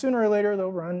 and sooner or later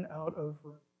they'll run out of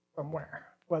room somewhere,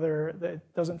 whether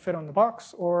it doesn't fit on the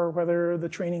box or whether the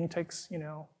training takes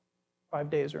 5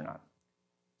 days or not.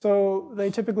 So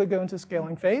they typically go into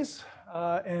scaling phase,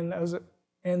 and as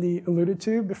Andy alluded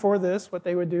to before this, what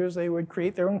they would do is they would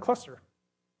create their own cluster.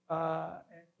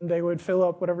 And they would fill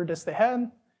up whatever disk they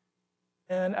had.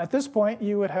 And at this point,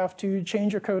 you would have to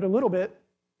change your code a little bit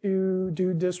to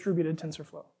do distributed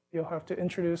TensorFlow. You'll have to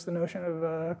introduce the notion of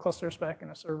a cluster spec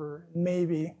and a server,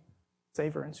 maybe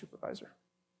saver and supervisor.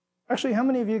 Actually, how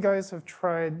many of you guys have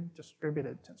tried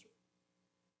distributed TensorFlow?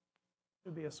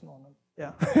 Should be a small number.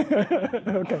 Yeah.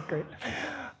 Okay, great.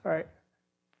 All right.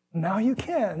 Now you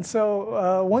can.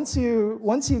 So once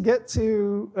you get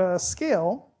to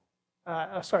scale,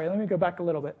 sorry, let me go back a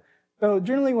little bit. So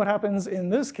generally what happens in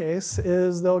this case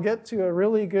is they'll get to a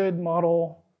really good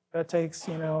model that takes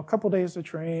a couple days to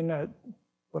train at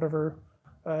whatever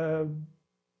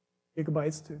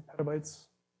gigabytes to petabytes,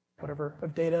 whatever,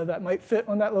 of data that might fit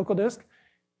on that local disk.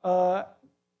 But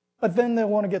then they'll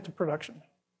want to get to production.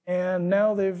 And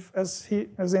now they've, as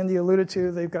Andy alluded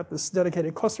to, they've got this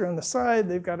dedicated cluster on the side.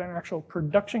 They've got an actual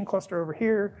production cluster over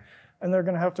here. And they're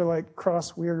going to have to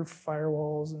cross weird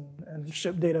firewalls and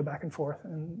ship data back and forth.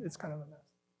 And it's kind of a mess.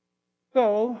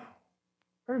 So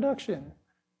production.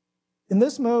 In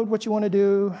this mode, what you want to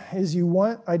do is you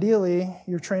want, ideally,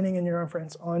 your training and your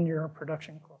inference on your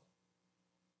production cluster.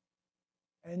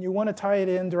 And you want to tie it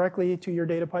in directly to your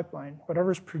data pipeline.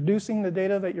 Whatever's producing the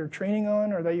data that you're training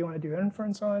on or that you want to do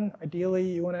inference on, ideally,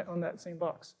 you want it on that same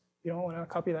box. You don't want to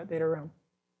copy that data around.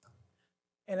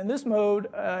 And in this mode,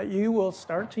 you will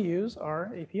start to use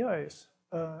our APIs,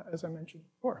 as I mentioned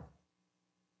before.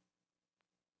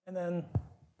 And then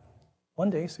one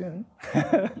day soon,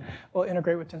 will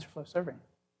integrate with TensorFlow serving.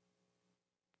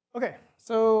 OK,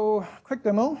 so quick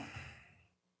demo.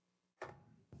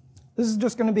 This is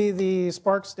just going to be the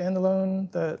Spark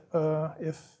standalone that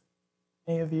if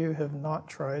any of you have not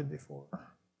tried before,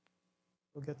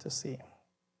 you'll get to see.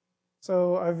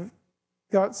 So I've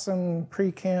got some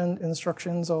pre-canned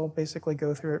instructions. I'll basically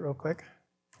go through it real quick.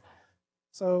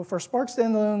 So for Spark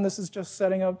standalone, this is just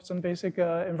setting up some basic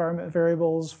environment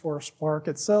variables for Spark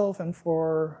itself and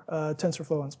for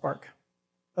TensorFlowOnSpark.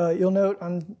 You'll note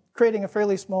I'm creating a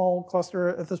fairly small cluster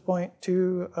at this point,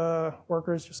 2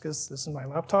 workers, just because this is my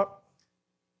laptop.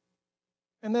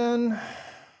 And then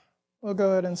we'll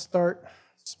go ahead and start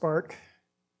Spark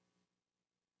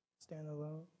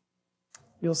standalone.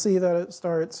 You'll see that it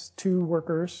starts 2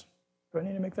 workers. Do I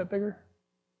need to make that bigger?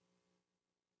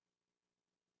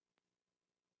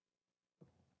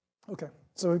 OK,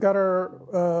 so we've got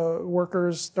our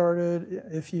workers started.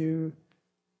 If you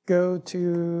go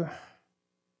to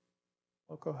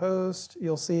localhost,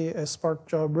 you'll see a Spark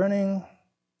job running.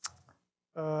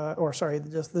 Or sorry,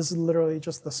 this is literally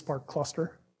just the Spark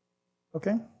cluster.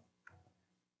 OK?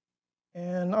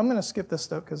 And I'm going to skip this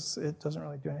step because it doesn't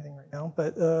really do anything right now.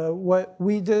 But what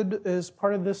we did as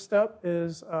part of this step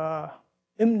is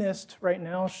MNIST right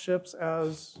now ships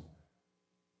as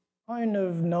kind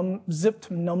of zipped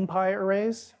NumPy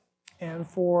arrays. And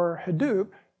for Hadoop,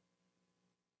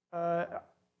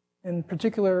 in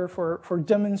particular for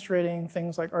demonstrating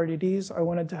things like RDDs, I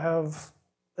wanted to have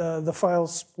the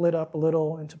files split up a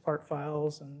little into part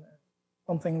files and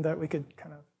something that we could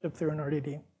kind of dip through an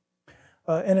RDD.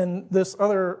 And in this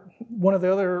one of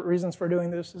the other reasons for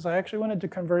doing this is I actually wanted to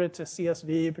convert it to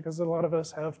CSV because a lot of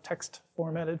us have text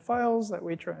formatted files that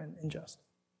we try and ingest.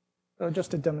 So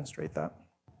just to demonstrate that.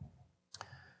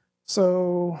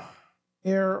 So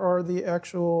here are the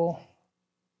actual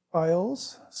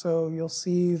files. So you'll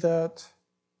see that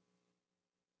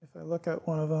if I look at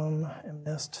one of them,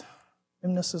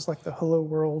 MNIST is like the hello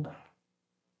world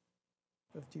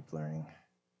of deep learning.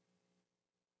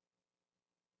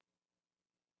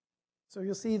 So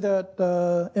you'll see that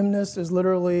MNIST is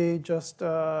literally just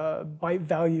byte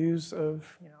values of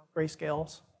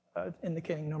grayscales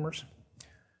indicating numbers.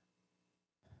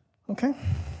 OK.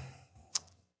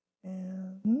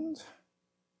 And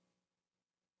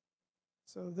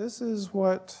so this is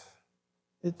what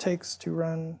it takes to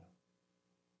run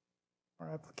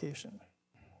our application.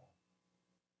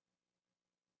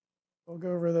 We'll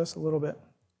go over this a little bit.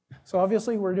 So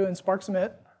obviously, we're doing Spark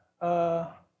Submit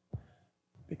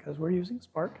because we're using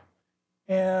Spark.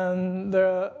 And there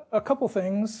are a couple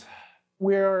things.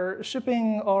 We're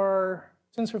shipping our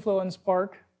TensorFlowOnSpark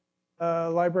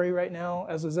library right now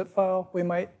as a zip file. We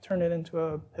might turn it into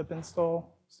a pip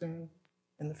install soon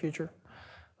in the future.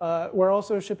 We're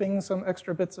also shipping some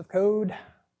extra bits of code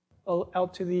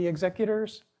out to the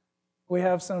executors. We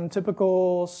have some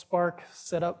typical Spark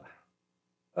setup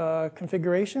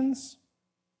configurations.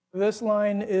 This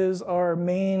line is our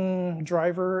main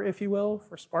driver, if you will,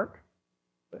 for Spark,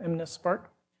 the MNIST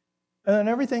Spark. And then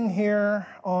everything here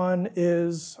on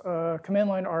is command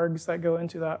line args that go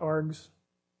into that args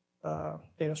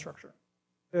data structure.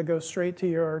 That goes straight to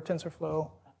your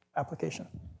TensorFlow application.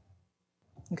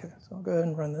 OK, so I'll go ahead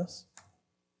and run this.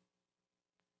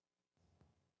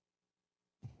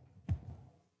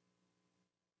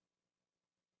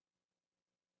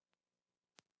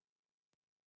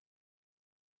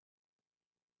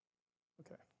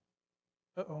 OK.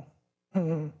 Uh-oh.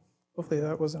 Hopefully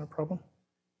that wasn't a problem.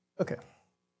 OK.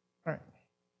 All right.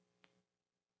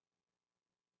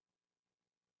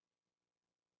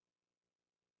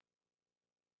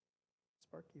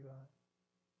 Spark UI.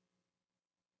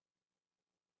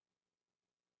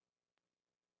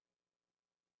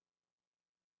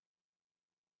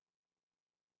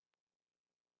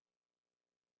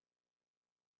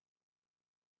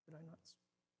 Did I not?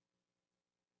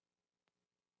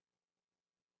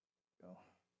 Go.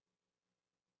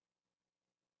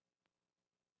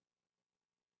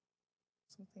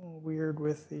 Something weird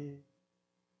with the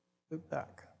loop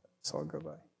back. So I'll go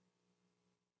by.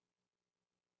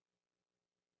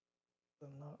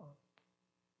 I'm not on.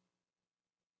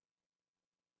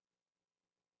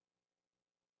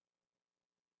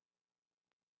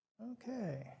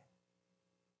 OK.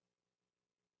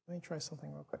 Let me try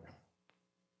something real quick.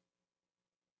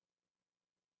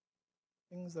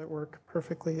 Things that work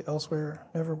perfectly elsewhere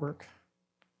never work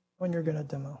when you're going to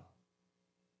demo.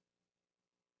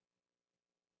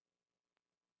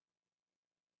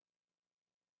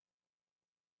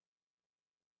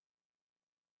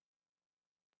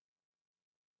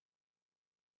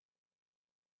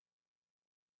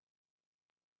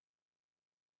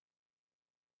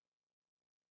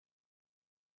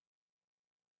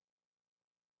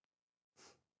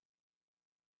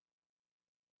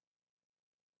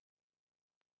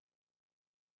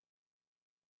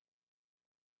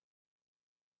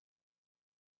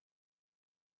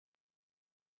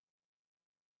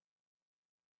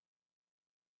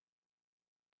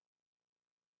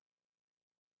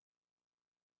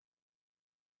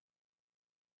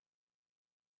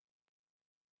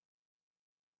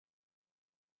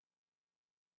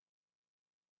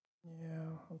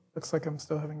 Yeah, looks like I'm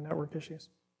still having network issues.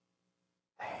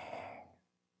 Dang.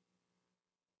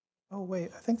 Oh,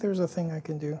 wait, I think there's a thing I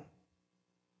can do.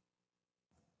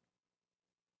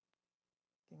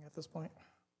 At this point.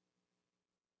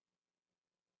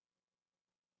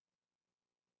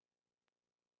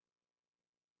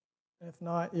 If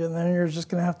not, yeah, then you're just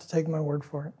going to have to take my word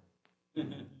for it.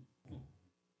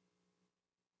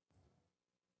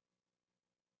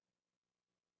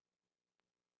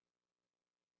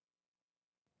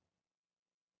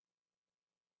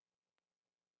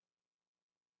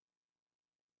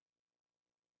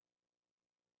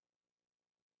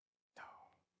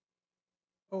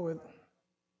 Oh,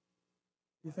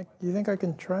 you think I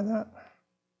can try that? I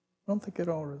don't think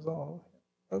it'll resolve.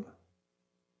 Oh,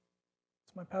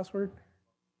 what's my password?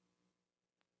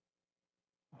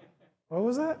 What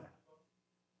was that?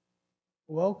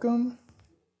 Welcome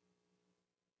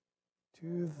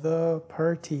to the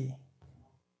party.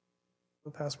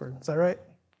 The password. Is that right?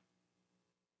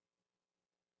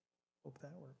 Hope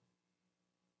that works.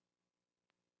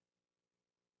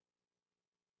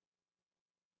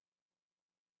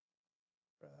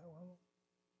 Try that one.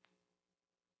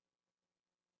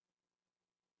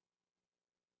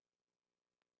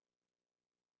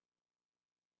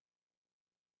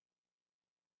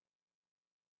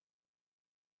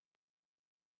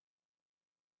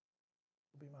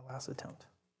 Will be my last attempt.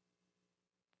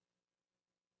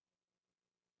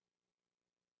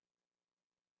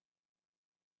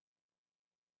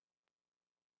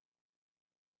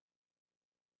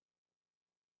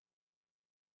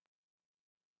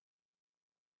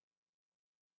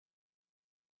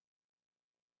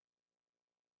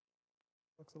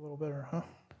 Looks a little better, huh?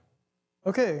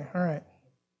 Okay, all right.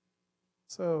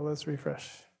 So let's refresh.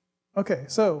 Okay,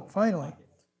 so finally,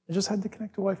 I just had to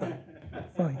connect to Wi-Fi.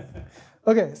 Fine.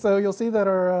 Okay, so you'll see that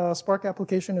our Spark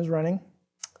application is running.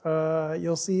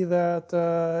 You'll see that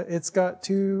it's got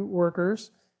 2 workers.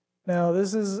 Now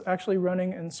this is actually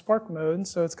running in Spark mode,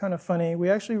 so it's kind of funny. We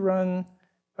actually run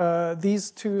these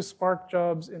 2 Spark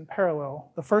jobs in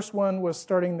parallel. The first one was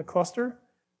starting the cluster,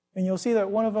 and you'll see that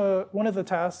one of the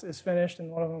tasks is finished and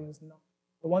one of them is not.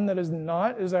 The one that is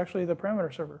not is actually the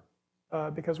parameter server,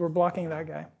 because we're blocking that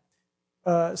guy.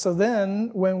 So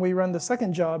then when we run the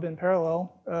second job in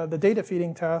parallel, the data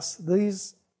feeding tasks,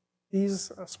 these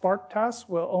Spark tasks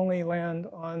will only land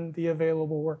on the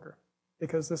available worker,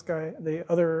 because this guy, the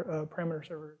other parameter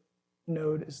server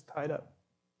node, is tied up.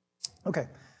 Okay,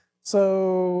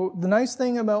 so the nice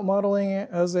thing about modeling it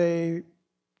as a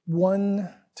 1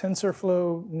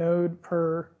 TensorFlow node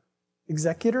per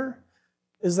executor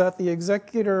is that the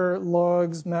executor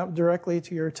logs map directly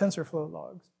to your TensorFlow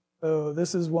logs. So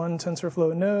this is 1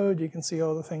 TensorFlow node. You can see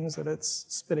all the things that it's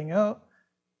spitting out.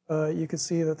 You can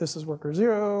see that this is worker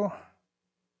 0.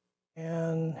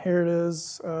 And here it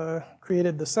is,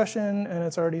 created the session, and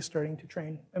it's already starting to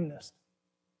train MNIST.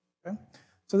 Okay?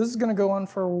 So this is going to go on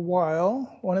for a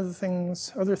while. One of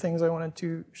the other things I wanted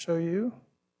to show you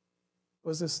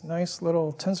was this nice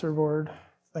little TensorBoard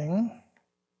thing.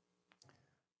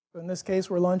 So in this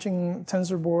case, we're launching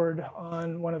TensorBoard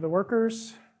on one of the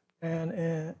workers,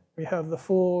 and we have the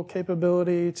full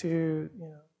capability to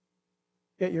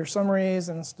get your summaries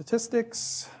and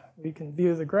statistics. We can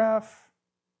view the graph,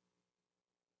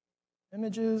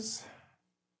 images,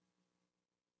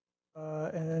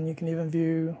 and then you can even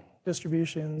view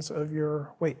distributions of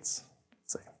your weights,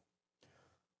 let's say.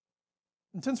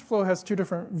 And TensorFlow has 2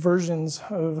 different versions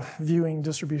of viewing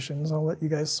distributions. I'll let you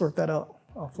guys sort that out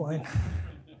offline.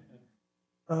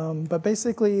 But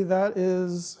basically, that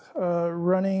is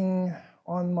running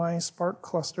on my Spark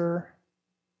cluster,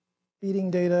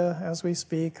 feeding data as we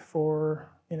speak for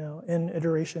in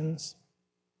iterations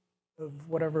of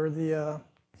whatever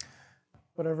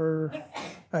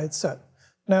I had set.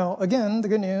 Now, again, the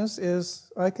good news is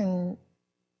let me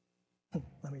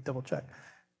double check.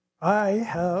 I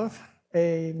have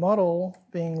a model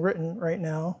being written right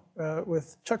now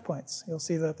with checkpoints. You'll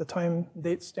see that the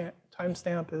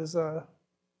timestamp is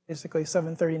basically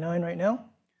 7:39 right now.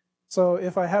 So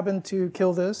if I happen to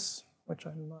kill this, which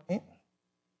I might,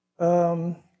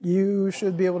 you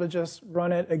should be able to just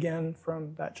run it again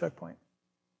from that checkpoint.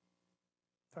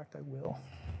 In fact, I will.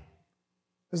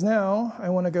 Because now I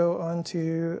want to go on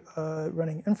to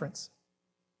running inference.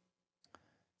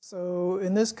 So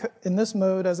in this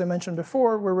mode, as I mentioned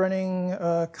before, we're running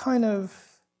kind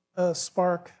of a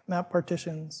Spark map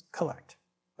partitions collect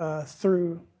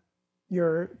through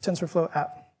your TensorFlow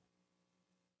app.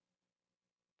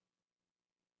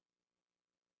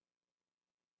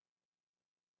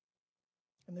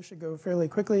 And this should go fairly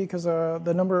quickly because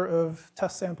the number of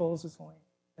test samples is only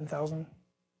 10,000.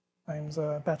 times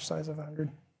batch size of 100.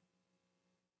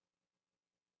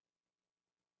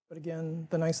 But again,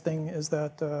 the nice thing is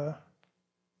that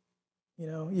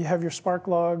you have your Spark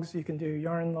logs. You can do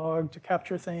yarn log to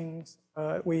capture things.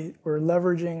 We're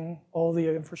leveraging all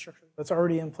the infrastructure that's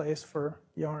already in place for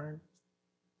yarn,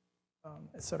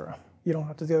 etc. You don't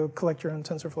have to go collect your own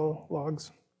TensorFlow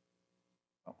logs.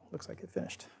 Oh, looks like it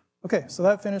finished. OK, so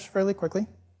that finished fairly quickly.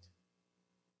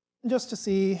 Just to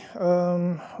see,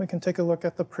 we can take a look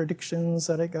at the predictions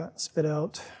that it got spit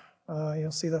out.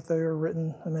 You'll see that they were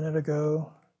written a minute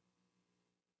ago.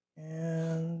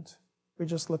 And we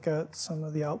just look at some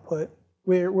of the output.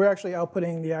 We're actually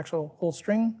outputting the actual whole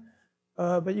string,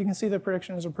 but you can see the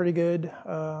predictions are pretty good.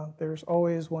 There's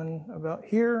always one about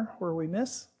here where we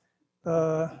miss.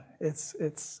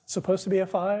 It's supposed to be a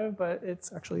 5, but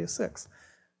it's actually a 6.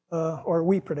 Or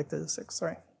we predicted a 6,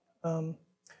 sorry.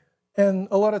 And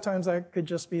a lot of times that could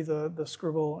just be the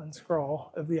scribble and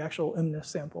scrawl of the actual MNIST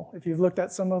sample. If you've looked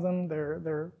at some of them,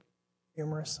 they're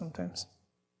humorous sometimes.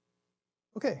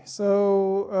 Okay,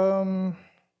 so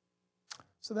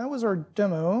that was our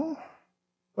demo.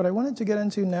 What I wanted to get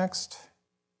into next,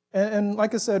 and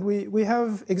like I said, we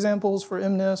have examples for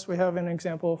MNIST. We have an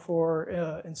example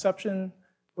for Inception,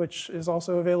 which is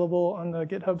also available on the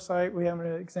GitHub site. We have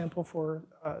an example for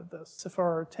the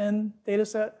CIFAR 10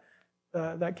 dataset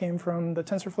that came from the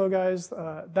TensorFlow guys.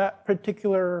 That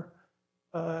particular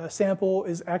sample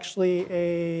is actually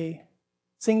a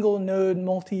single node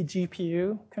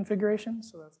multi-GPU configuration,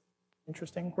 so that's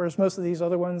interesting, whereas most of these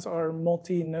other ones are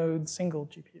multi-node single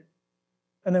GPU.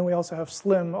 And then we also have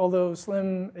Slim, although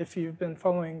Slim, if you've been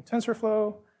following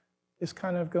TensorFlow, is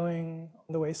kind of going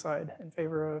on the wayside in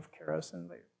favor of Keras and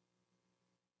later.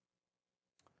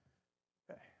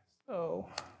 Okay, so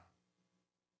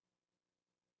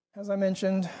as I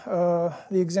mentioned, the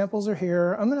examples are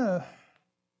here. I'm gonna,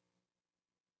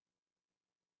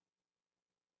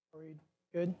 are we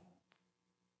good?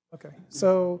 Okay,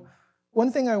 so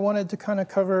one thing I wanted to kind of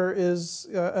cover is,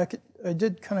 I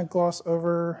did kind of gloss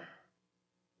over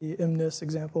the MNIST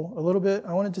example a little bit.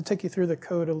 I wanted to take you through the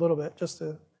code a little bit just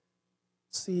to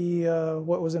see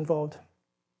what was involved.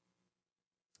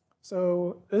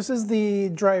 So this is the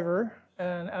driver,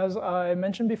 and as I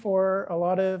mentioned before, a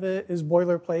lot of it is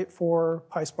boilerplate for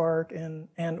PySpark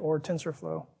and or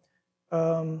TensorFlow.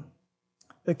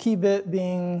 The key bit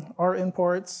being our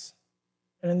imports,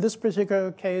 and in this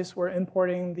particular case, we're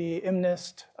importing the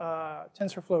MNIST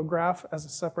TensorFlow graph as a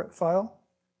separate file.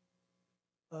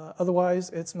 Otherwise,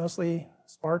 it's mostly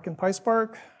Spark and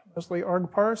PySpark, mostly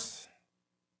argparse.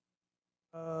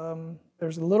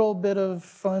 There's a little bit of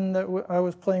fun that I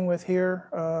was playing with here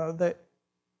that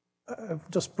I'll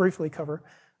just briefly cover.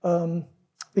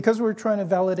 Because we're trying to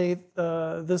validate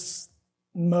this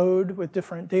mode with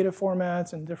different data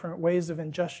formats and different ways of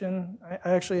ingestion, I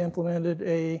actually implemented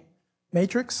a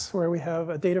matrix where we have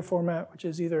a data format which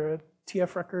is either a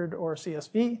TF record or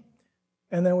CSV,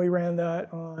 and then we ran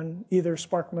that on either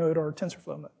Spark mode or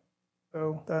TensorFlow mode.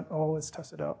 So that all is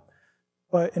tested out.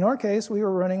 But in our case, we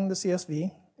were running the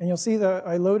CSV, and you'll see that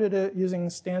I loaded it using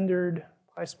standard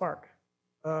PySpark.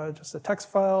 Just a text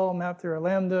file mapped through a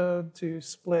lambda to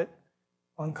split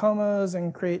on commas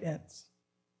and create ints.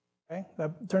 Okay?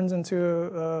 That turns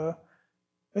into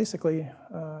basically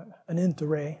an int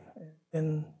array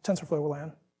in TensorFlow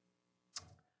land.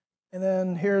 And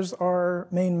then here's our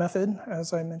main method,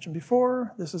 as I mentioned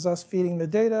before. This is us feeding the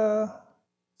data.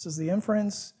 This is the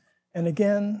inference. And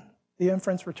again, the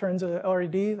inference returns an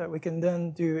RDD that we can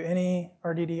then do any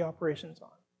RDD operations on.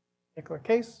 In this particular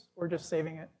case, we're just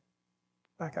saving it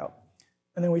back out.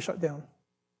 And then we shut down.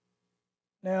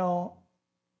 Now,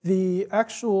 the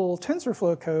actual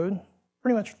TensorFlow code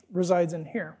pretty much resides in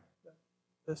here,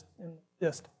 in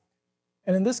dist.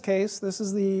 And in this case, this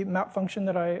is the map function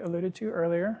that I alluded to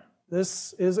earlier.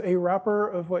 This is a wrapper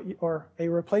of or a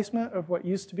replacement of what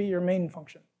used to be your main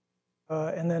function.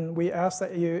 And then we ask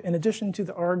that you, in addition to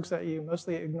the args that you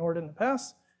mostly ignored in the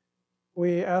past,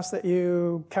 we ask that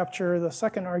you capture the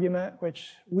second argument,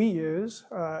 which we use.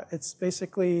 It's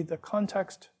basically the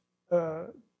context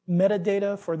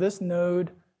metadata for this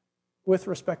node with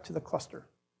respect to the cluster.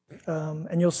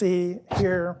 And you'll see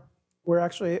here, we're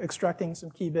actually extracting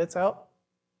some key bits out,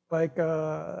 like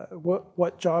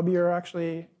what job you're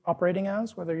actually operating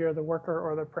as, whether you're the worker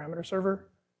or the parameter server.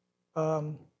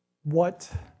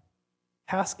 What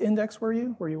task index were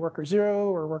you? Were you worker 0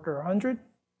 or worker 100?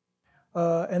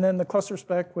 And then the cluster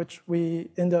spec, which we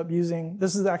end up using.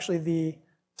 This is actually the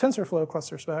TensorFlow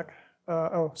cluster spec.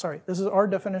 Oh, sorry. This is our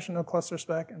definition of cluster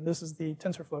spec, and this is the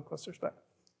TensorFlow cluster spec.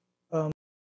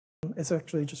 It's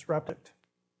actually just wrapped it.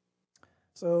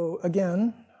 So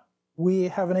again, we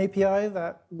have an API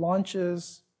that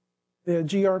launches the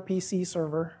gRPC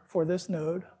server for this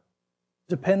node,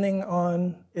 depending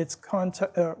on its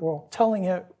content, telling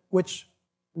it which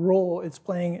role it's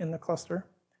playing in the cluster.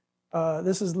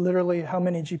 This is literally how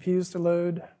many GPUs to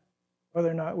load, whether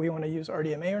or not we want to use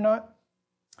RDMA or not.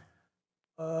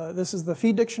 This is the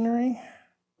feed dictionary,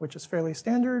 which is fairly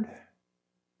standard.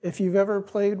 If you've ever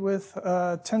played with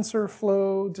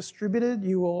TensorFlow distributed,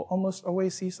 you will almost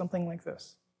always see something like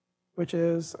this, which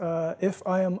is if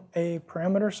I am a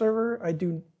parameter server, I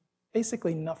do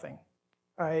basically nothing.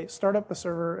 I start up the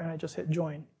server and I just hit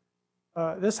join.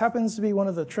 This happens to be one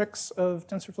of the tricks of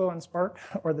TensorFlowOnSpark,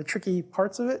 or the tricky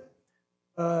parts of it.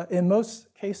 In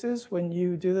most cases, when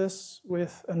you do this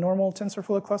with a normal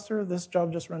TensorFlow cluster, this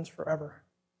job just runs forever.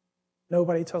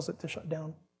 Nobody tells it to shut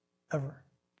down, ever.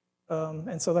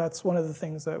 And so that's one of the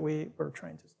things that we were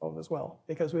trying to solve as well,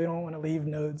 because we don't want to leave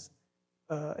nodes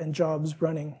and jobs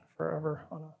running forever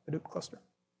on a Hadoop cluster.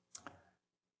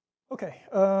 Okay,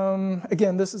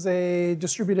 again, this is a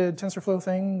distributed TensorFlow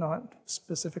thing, not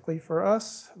specifically for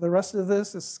us. The rest of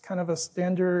this is kind of a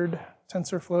standard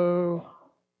TensorFlow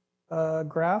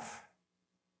graph.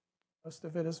 Most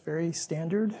of it is very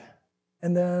standard.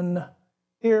 And then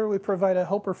here we provide a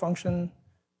helper function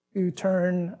to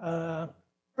turn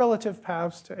relative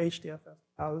paths to HDFS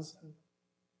paths.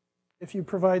 If you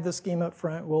provide the scheme up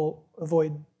front, we'll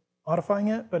avoid modifying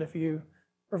it, but if you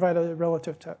provide a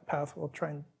relative path, we'll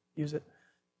try and use it.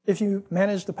 If you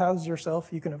manage the paths yourself,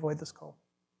 you can avoid this call.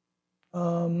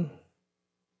 Let's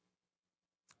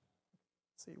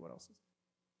see what else is.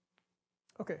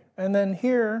 Okay, and then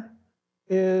here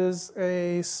is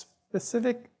a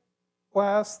specific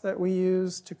class that we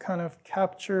use to kind of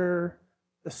capture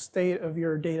the state of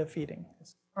your data feeding.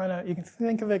 It's you can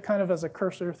think of it kind of as a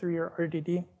cursor through your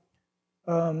RDD,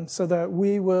 so that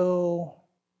we will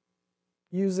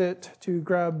use it to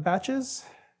grab batches,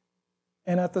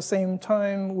 and at the same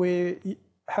time we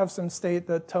have some state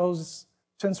that tells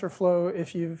TensorFlow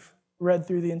if you've read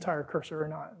through the entire cursor or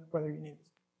not, whether you need it.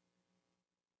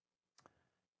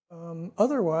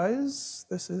 Otherwise,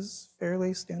 this is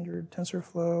fairly standard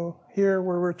TensorFlow. Here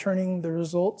we're returning the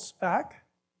results back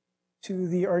to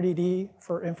the RDD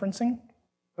for inferencing.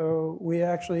 So we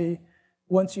actually,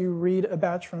 once you read a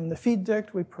batch from the feed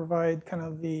dict, we provide kind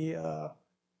of the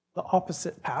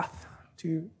opposite path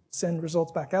to send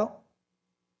results back out.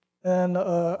 And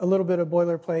a little bit of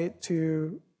boilerplate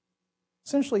to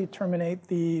essentially terminate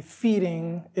the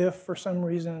feeding if for some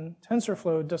reason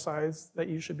TensorFlow decides that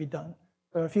you should be done.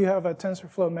 So if you have a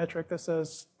TensorFlow metric that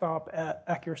says stop at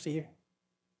accuracy,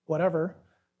 whatever,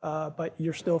 but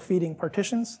you're still feeding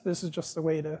partitions, this is just a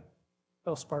way to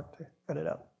tell Spark to cut it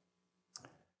out.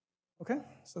 Okay,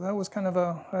 so that was kind of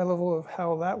a high level of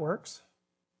how that works.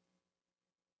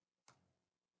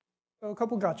 So a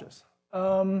couple gotchas.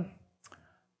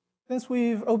 Since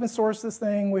we've open sourced this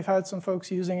thing, we've had some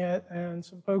folks using it, and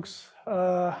some folks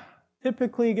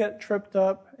typically get tripped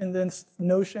up in this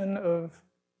notion of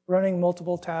running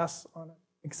multiple tasks on an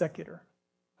executor.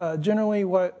 Generally,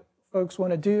 what folks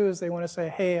want to do is they want to say,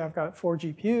 hey, I've got 4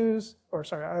 GPUs, or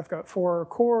sorry, I've got 4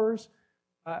 cores.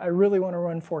 I really want to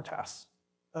run 4 tasks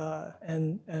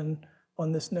and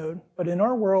on this node. But in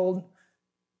our world,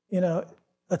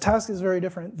 a task is very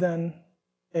different than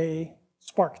a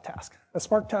Spark task. A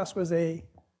Spark task was a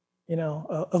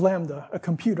Lambda, a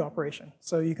compute operation.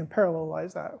 So you can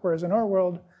parallelize that. Whereas in our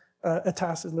world, a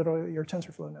task is literally your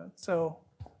TensorFlow node. So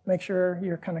make sure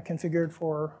you're kind of configured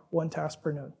for 1 task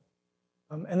per node.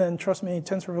 And then trust me,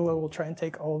 TensorFlow will try and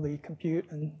take all the compute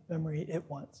and memory it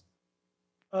wants.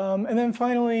 And then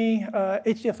finally,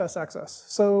 HDFS access.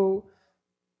 So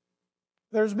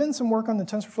there's been some work on the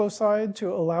TensorFlow side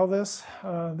to allow this.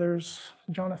 There's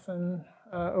Jonathan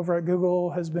over at Google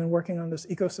has been working on this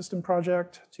ecosystem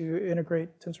project to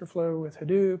integrate TensorFlow with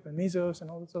Hadoop and Mesos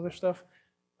and all this other stuff.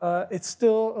 It's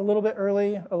still a little bit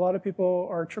early. A lot of people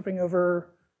are tripping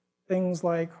over things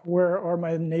like, where are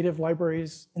my native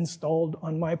libraries installed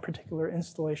on my particular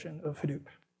installation of Hadoop,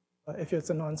 if it's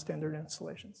a non-standard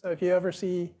installation. So if you ever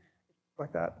see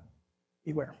like that,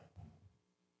 beware.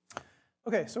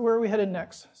 Okay, so where are we headed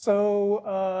next?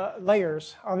 So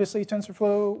layers. Obviously,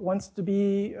 TensorFlow wants to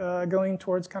be going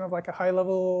towards kind of like a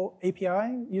high-level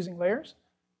API using layers.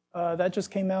 That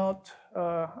just came out.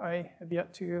 I have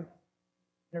yet to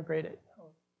integrate it,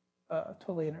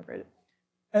 totally integrate it.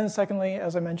 And secondly,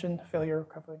 as I mentioned, failure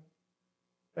recovery,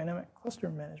 dynamic cluster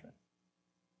management.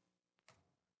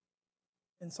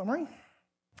 In summary,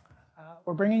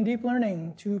 we're bringing deep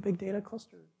learning to big data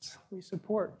clusters. We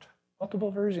support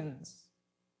multiple versions.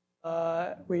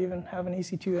 We even have an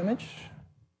EC2 image,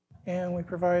 and we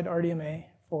provide RDMA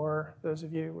for those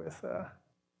of you with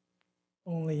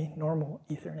only normal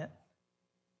Ethernet.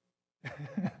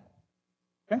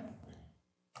 Okay?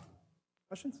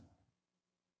 Questions?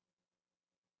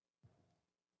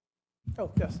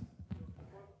 Oh, yes.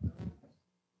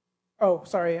 Oh,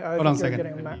 sorry. Hold on a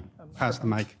second. Pass the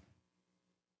mic.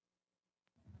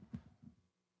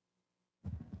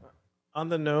 On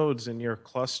the nodes in your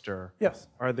cluster, yes,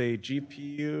 are they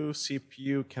GPU,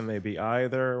 CPU? Can they be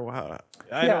either?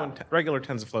 I know in regular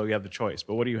TensorFlow you have the choice,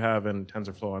 but what do you have in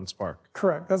TensorFlowOnSpark?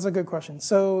 Correct. That's a good question.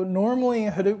 So normally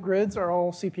Hadoop grids are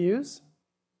all CPUs.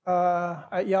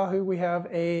 At Yahoo, we have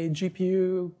a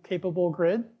GPU-capable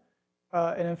grid.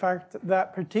 And in fact,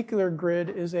 that particular grid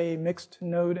is a mixed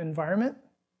node environment.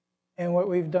 And what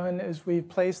we've done is we've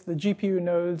placed the GPU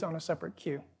nodes on a separate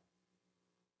queue.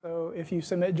 So if you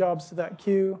submit jobs to that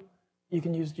queue, you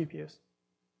can use GPUs.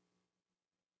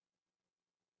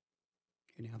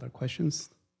 Any other questions?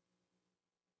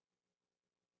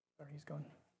 Sorry, he's going.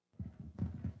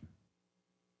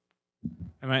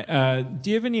 Do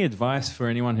you have any advice for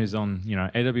anyone who's on,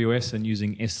 AWS and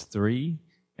using S3?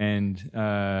 And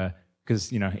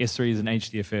because S3 is an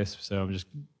HDFS, so I'm just,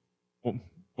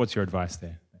 what's your advice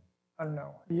there? I don't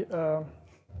know. You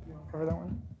want to cover that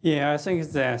one? Yeah, I think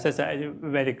that's a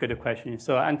very good question.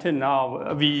 So until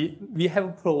now, we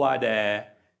have provided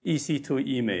EC2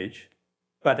 image,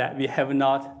 but we have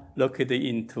not looked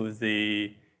into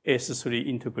the S3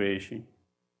 integration.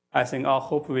 I think our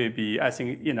hope will be, I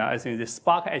think the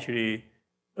Spark actually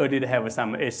already have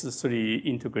some S3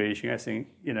 integration. I think,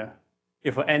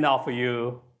 if any of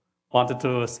you wanted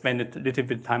to spend a little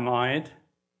bit of time on it,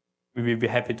 we will be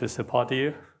happy to support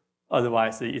you.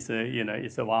 Otherwise, it's one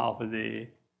of the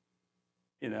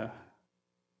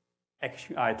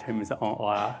action items on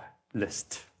our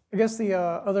list. I guess the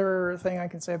other thing I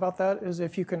can say about that is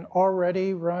if you can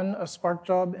already run a Spark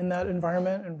job in that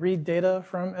environment and read data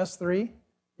from S3,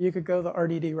 you could go the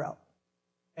RDD route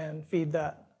and feed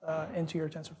that into your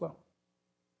TensorFlow,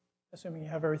 assuming you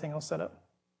have everything else set up.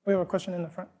 We have a question in the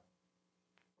front,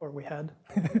 or we had.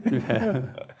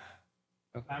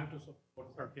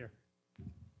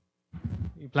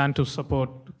 You plan to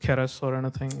support Keras or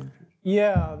anything?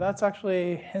 Yeah, that's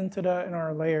actually hinted at in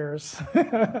our layers,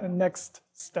 next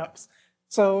steps.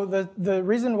 So the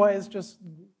reason why it's just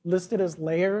listed as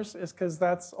layers is because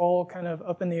that's all kind of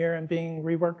up in the air and being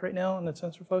reworked right now on the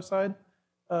TensorFlow side.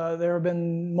 There have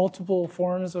been multiple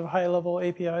forms of high-level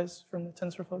APIs from the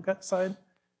TensorFlow side,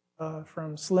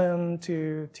 from Slim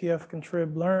to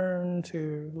TF-contrib learn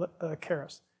to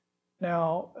Keras.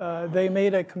 Now, they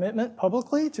made a commitment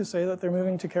publicly to say that they're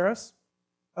moving to Keras.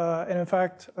 And in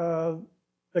fact, the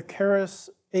Keras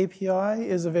API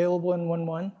is available in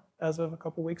 1.1 as of a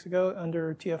couple weeks ago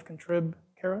under TF-contrib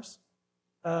Keras.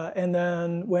 And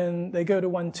then when they go to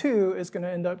 1.2, it's going to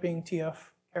end up being TF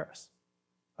Keras.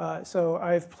 So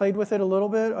I've played with it a little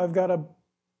bit. I've got a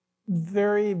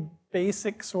very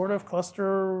basic sort of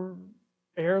cluster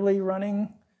barely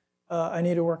running. I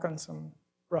need to work on some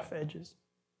rough edges.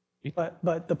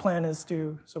 But the plan is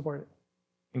to support it.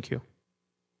 Thank you.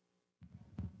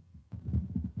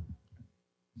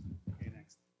 Okay,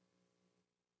 next.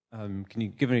 Can you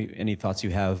give any thoughts you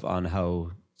have on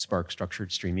how Spark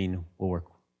structured streaming will work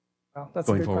that's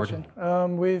going a good forward?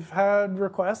 Question. We've had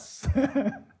requests.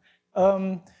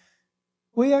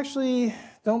 We actually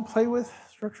don't play with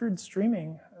structured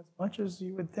streaming as much as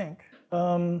you would think.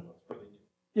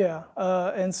 Yeah,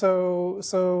 and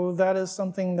so that is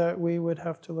something that we would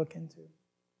have to look into.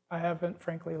 I haven't,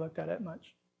 frankly, looked at it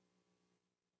much.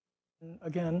 And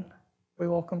again, we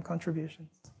welcome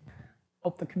contributions.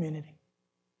 Help the community.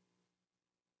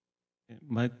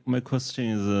 My question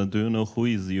is, do you know who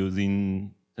is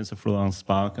using TensorFlow on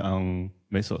Spark on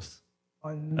Mesos?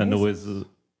 And with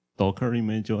Docker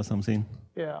image or something?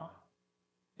 Yeah.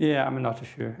 Yeah, I'm not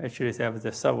sure. Actually,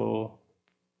 there's several.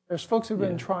 There's folks who've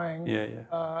been trying. Yeah, yeah.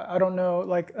 I don't know.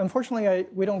 Like, unfortunately,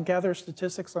 we don't gather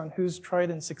statistics on who's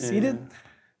tried and succeeded. Yeah.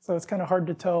 So it's kind of hard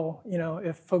to tell,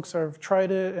 if folks have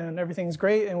tried it and everything's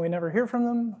great and we never hear from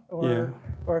them, or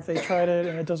if they tried it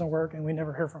and it doesn't work and we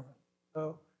never hear from them.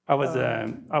 So I was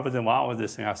in one of the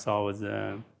things I saw was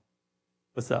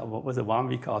it 1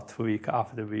 week or 2 weeks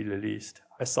after we released?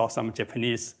 I saw some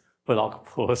Japanese blog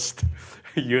post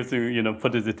using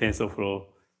put the TensorFlow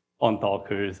on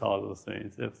Docker, all those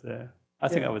things. I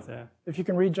think I was there. If you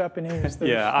can read Japanese,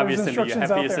 there's, obviously, there's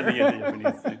instructions out there.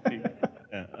 Japanese.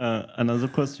 Another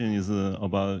question is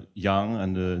about Yarn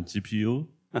and GPU.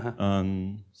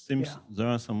 Seems there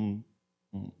are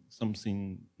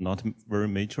something not very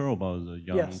mature about the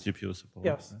Yarn GPU support.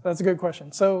 Yes, that's a good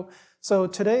question. So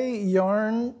today,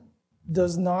 Yarn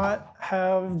does not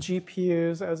have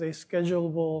GPUs as a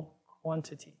schedulable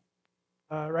quantity.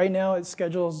 Right now, it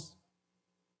schedules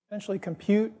essentially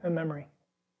compute and memory.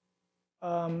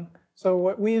 So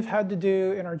what we've had to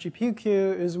do in our GPU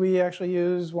queue is we actually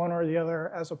use one or the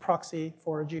other as a proxy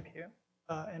for a GPU.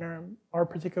 In our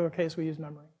particular case, we use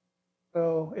memory.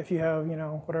 So if you have,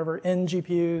 whatever n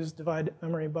GPUs, divide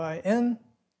memory by n,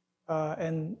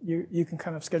 and you can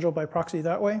kind of schedule by proxy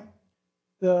that way.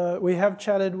 We have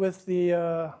chatted with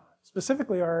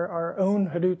specifically our own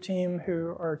Hadoop team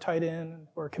who are tied in,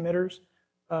 who are committers.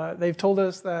 They've told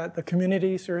us that the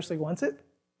community seriously wants it.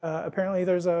 Apparently,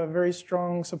 there's a very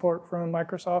strong support from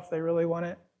Microsoft. They really want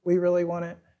it. We really want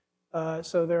it.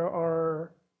 So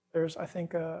there's, I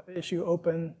think, an issue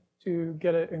open to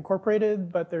get it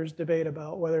incorporated, but there's debate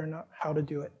about whether or not how to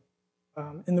do it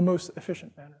in the most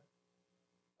efficient manner.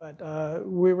 But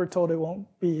we were told it won't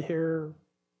be here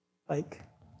like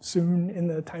soon in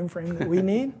the time frame that we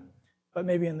need, but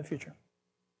maybe in the future.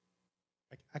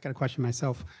 I got a question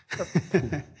myself. Sure.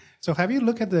 So have you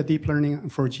looked at the deep learning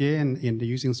for GA and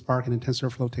using Spark and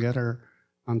TensorFlow together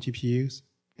on GPUs?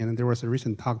 And there was a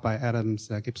recent talk by Adam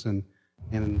Gibson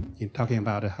and in talking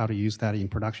about how to use that in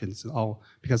production.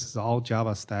 Because it's all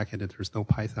Java stack and there's no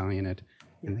Python in it.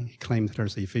 And he claimed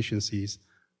there's efficiencies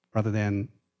rather than,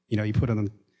 you put on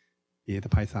the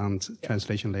Python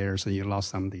translation layers and you lost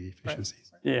some of the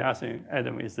efficiencies. Right. Yeah, I think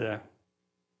Adam is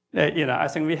I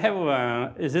think we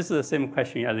have this is the same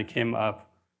question as it came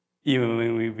up even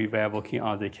when we were working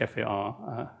on the Cafe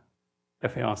on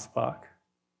Spark.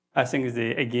 I think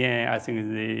I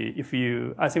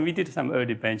think we did some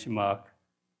early benchmark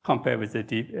compared with the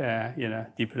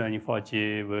deep learning for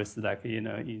G versus like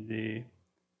in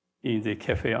the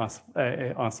Cafe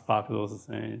on Spark those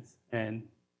things, and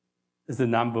the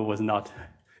number was not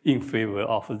in favor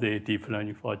of the deep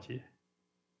learning for G.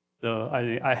 So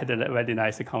I had a very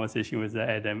nice conversation with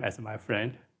Adam as my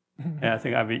friend. And I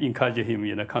think I will encourage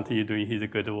him, continue doing his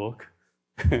good work.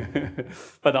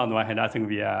 But on the one hand, I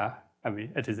think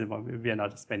at this moment, we are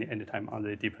not spending any time on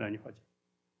the deep learning project.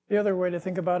 The other way to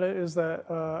think about it is that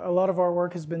a lot of our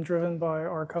work has been driven by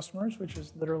our customers, which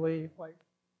is literally like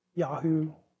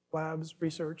Yahoo, Labs,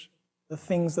 research, the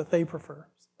things that they prefer.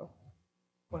 So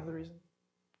one of the reasons.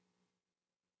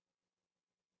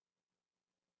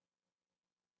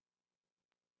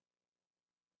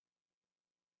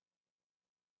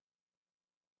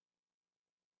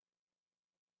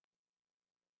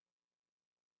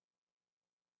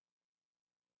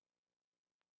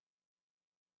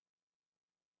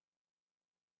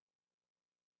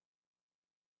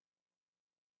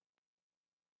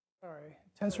 Sorry,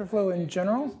 TensorFlow in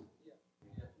general?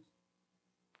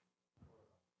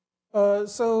 I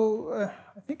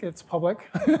think it's public.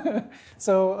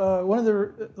 So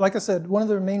like I said, one of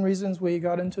the main reasons we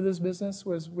got into this business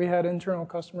was we had internal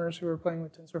customers who were playing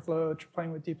with TensorFlow,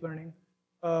 playing with deep learning.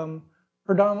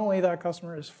 Predominantly that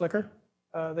customer is Flickr.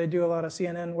 They do a lot of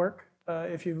CNN work.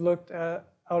 If you've looked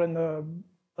out in the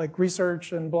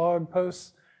research and blog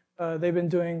posts, they've been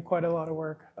doing quite a lot of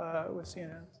work with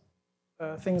CNN.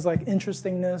 Things like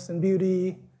interestingness and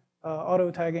beauty,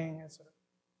 auto-tagging, etc.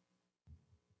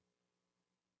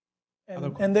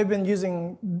 And they've been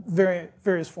using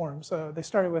various forms. They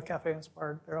started with Cafe and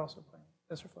Spark. They're also playing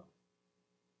TensorFlow.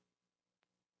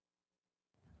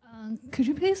 Could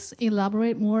you please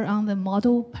elaborate more on the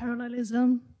model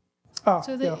parallelism?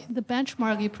 So the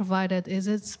benchmark you provided, is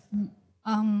it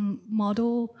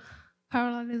model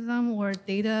parallelism or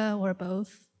data or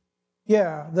both?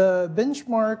 Yeah, the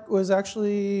benchmark was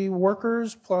actually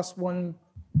workers plus one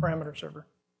parameter server.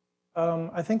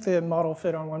 I think the model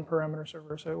fit on one parameter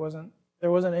server, so there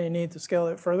wasn't any need to scale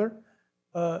it further.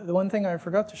 The one thing I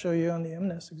forgot to show you on the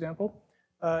MNIST example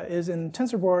is in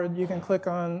TensorBoard, you can click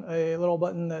on a little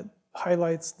button that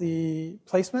highlights the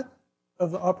placement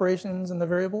of the operations and the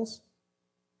variables.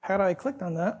 Had I clicked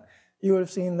on that, you would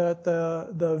have seen that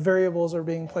the variables are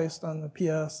being placed on the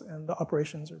PS and the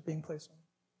operations are being placed on.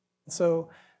 So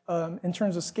in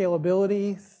terms of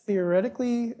scalability,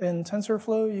 theoretically, in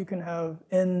TensorFlow, you can have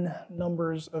n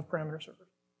numbers of parameter servers.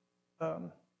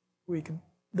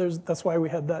 That's why we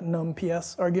had that num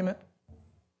PS argument.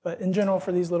 But in general,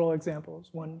 for these little examples,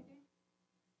 one.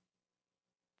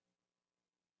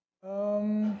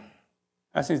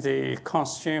 I think the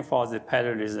constraint for the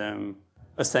parallelism,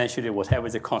 essentially whatever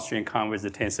the constraint comes with the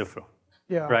TensorFlow.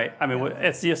 Yeah. Right? I mean,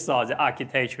 as you saw, the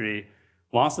architecture,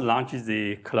 once it launches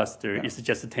the cluster, it's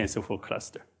just a TensorFlow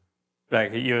cluster.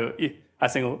 Like I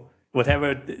think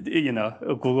whatever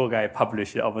Google guy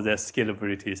published over their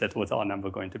scalability, that was our number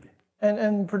going to be.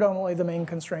 And predominantly the main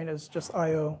constraint is just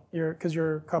I/O, because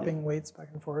you're copying weights back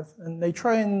and forth. And they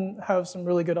try and have some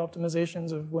really good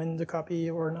optimizations of when to copy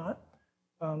or not.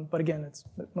 But again, it's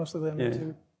mostly limited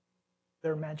to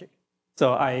their magic.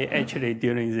 So I actually,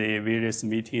 during the various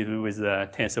meetings with the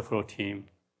TensorFlow team,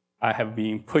 I have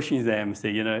been pushing them,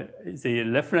 say, the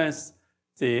reference,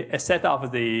 a set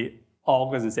of the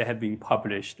algorithms that have been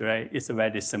published, right? It's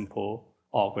very simple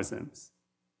algorithms.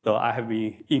 So I have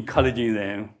been encouraging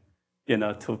them,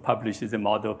 to publish the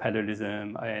model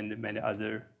parallelism and many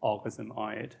other algorithms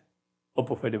on it.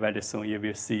 Hopefully very soon you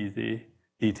will see the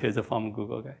details from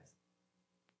Google guys.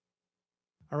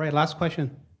 All right, last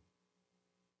question.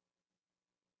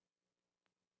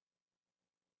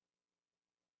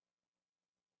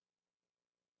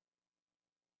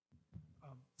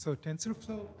 So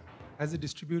TensorFlow has a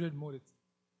distributed mode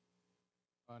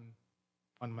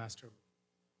on master,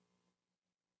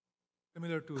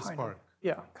 similar to Spark.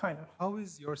 Yeah, kind of. How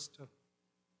is your stuff?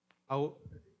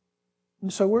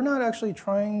 So we're not actually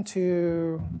trying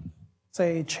to,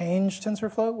 say, change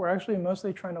TensorFlow. We're actually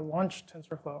mostly trying to launch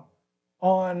TensorFlow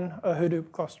on a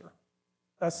Hadoop cluster.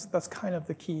 That's kind of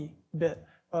the key bit.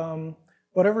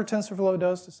 Whatever TensorFlow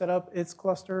does to set up its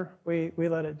cluster, we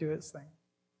let it do its thing.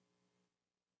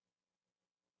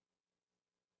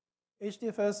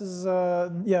 HDFS is,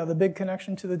 the big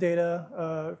connection to the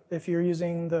data if you're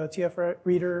using the TF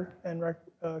reader and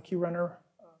QRunner.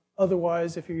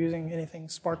 Otherwise, if you're using anything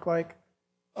Spark-like,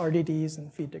 RDDs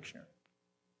and feed dictionary.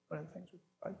 One of the things we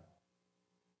provide.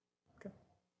 Okay.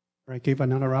 All right, give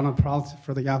another round of applause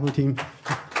for the Yahoo team.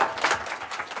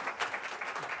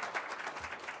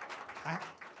 I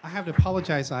have to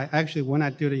apologize. When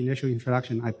I do the initial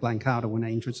introduction, I blank out when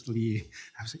I introduce Lee.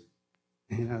 I was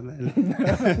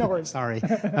no worries. Sorry.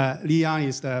 Leon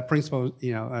is the principal,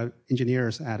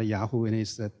 engineers at Yahoo, and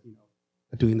is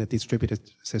doing the distributed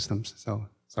systems. So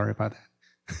sorry about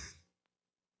that.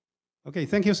 Okay,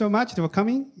 thank you so much for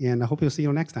coming, and I hope you'll see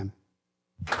you next time.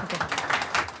 Okay.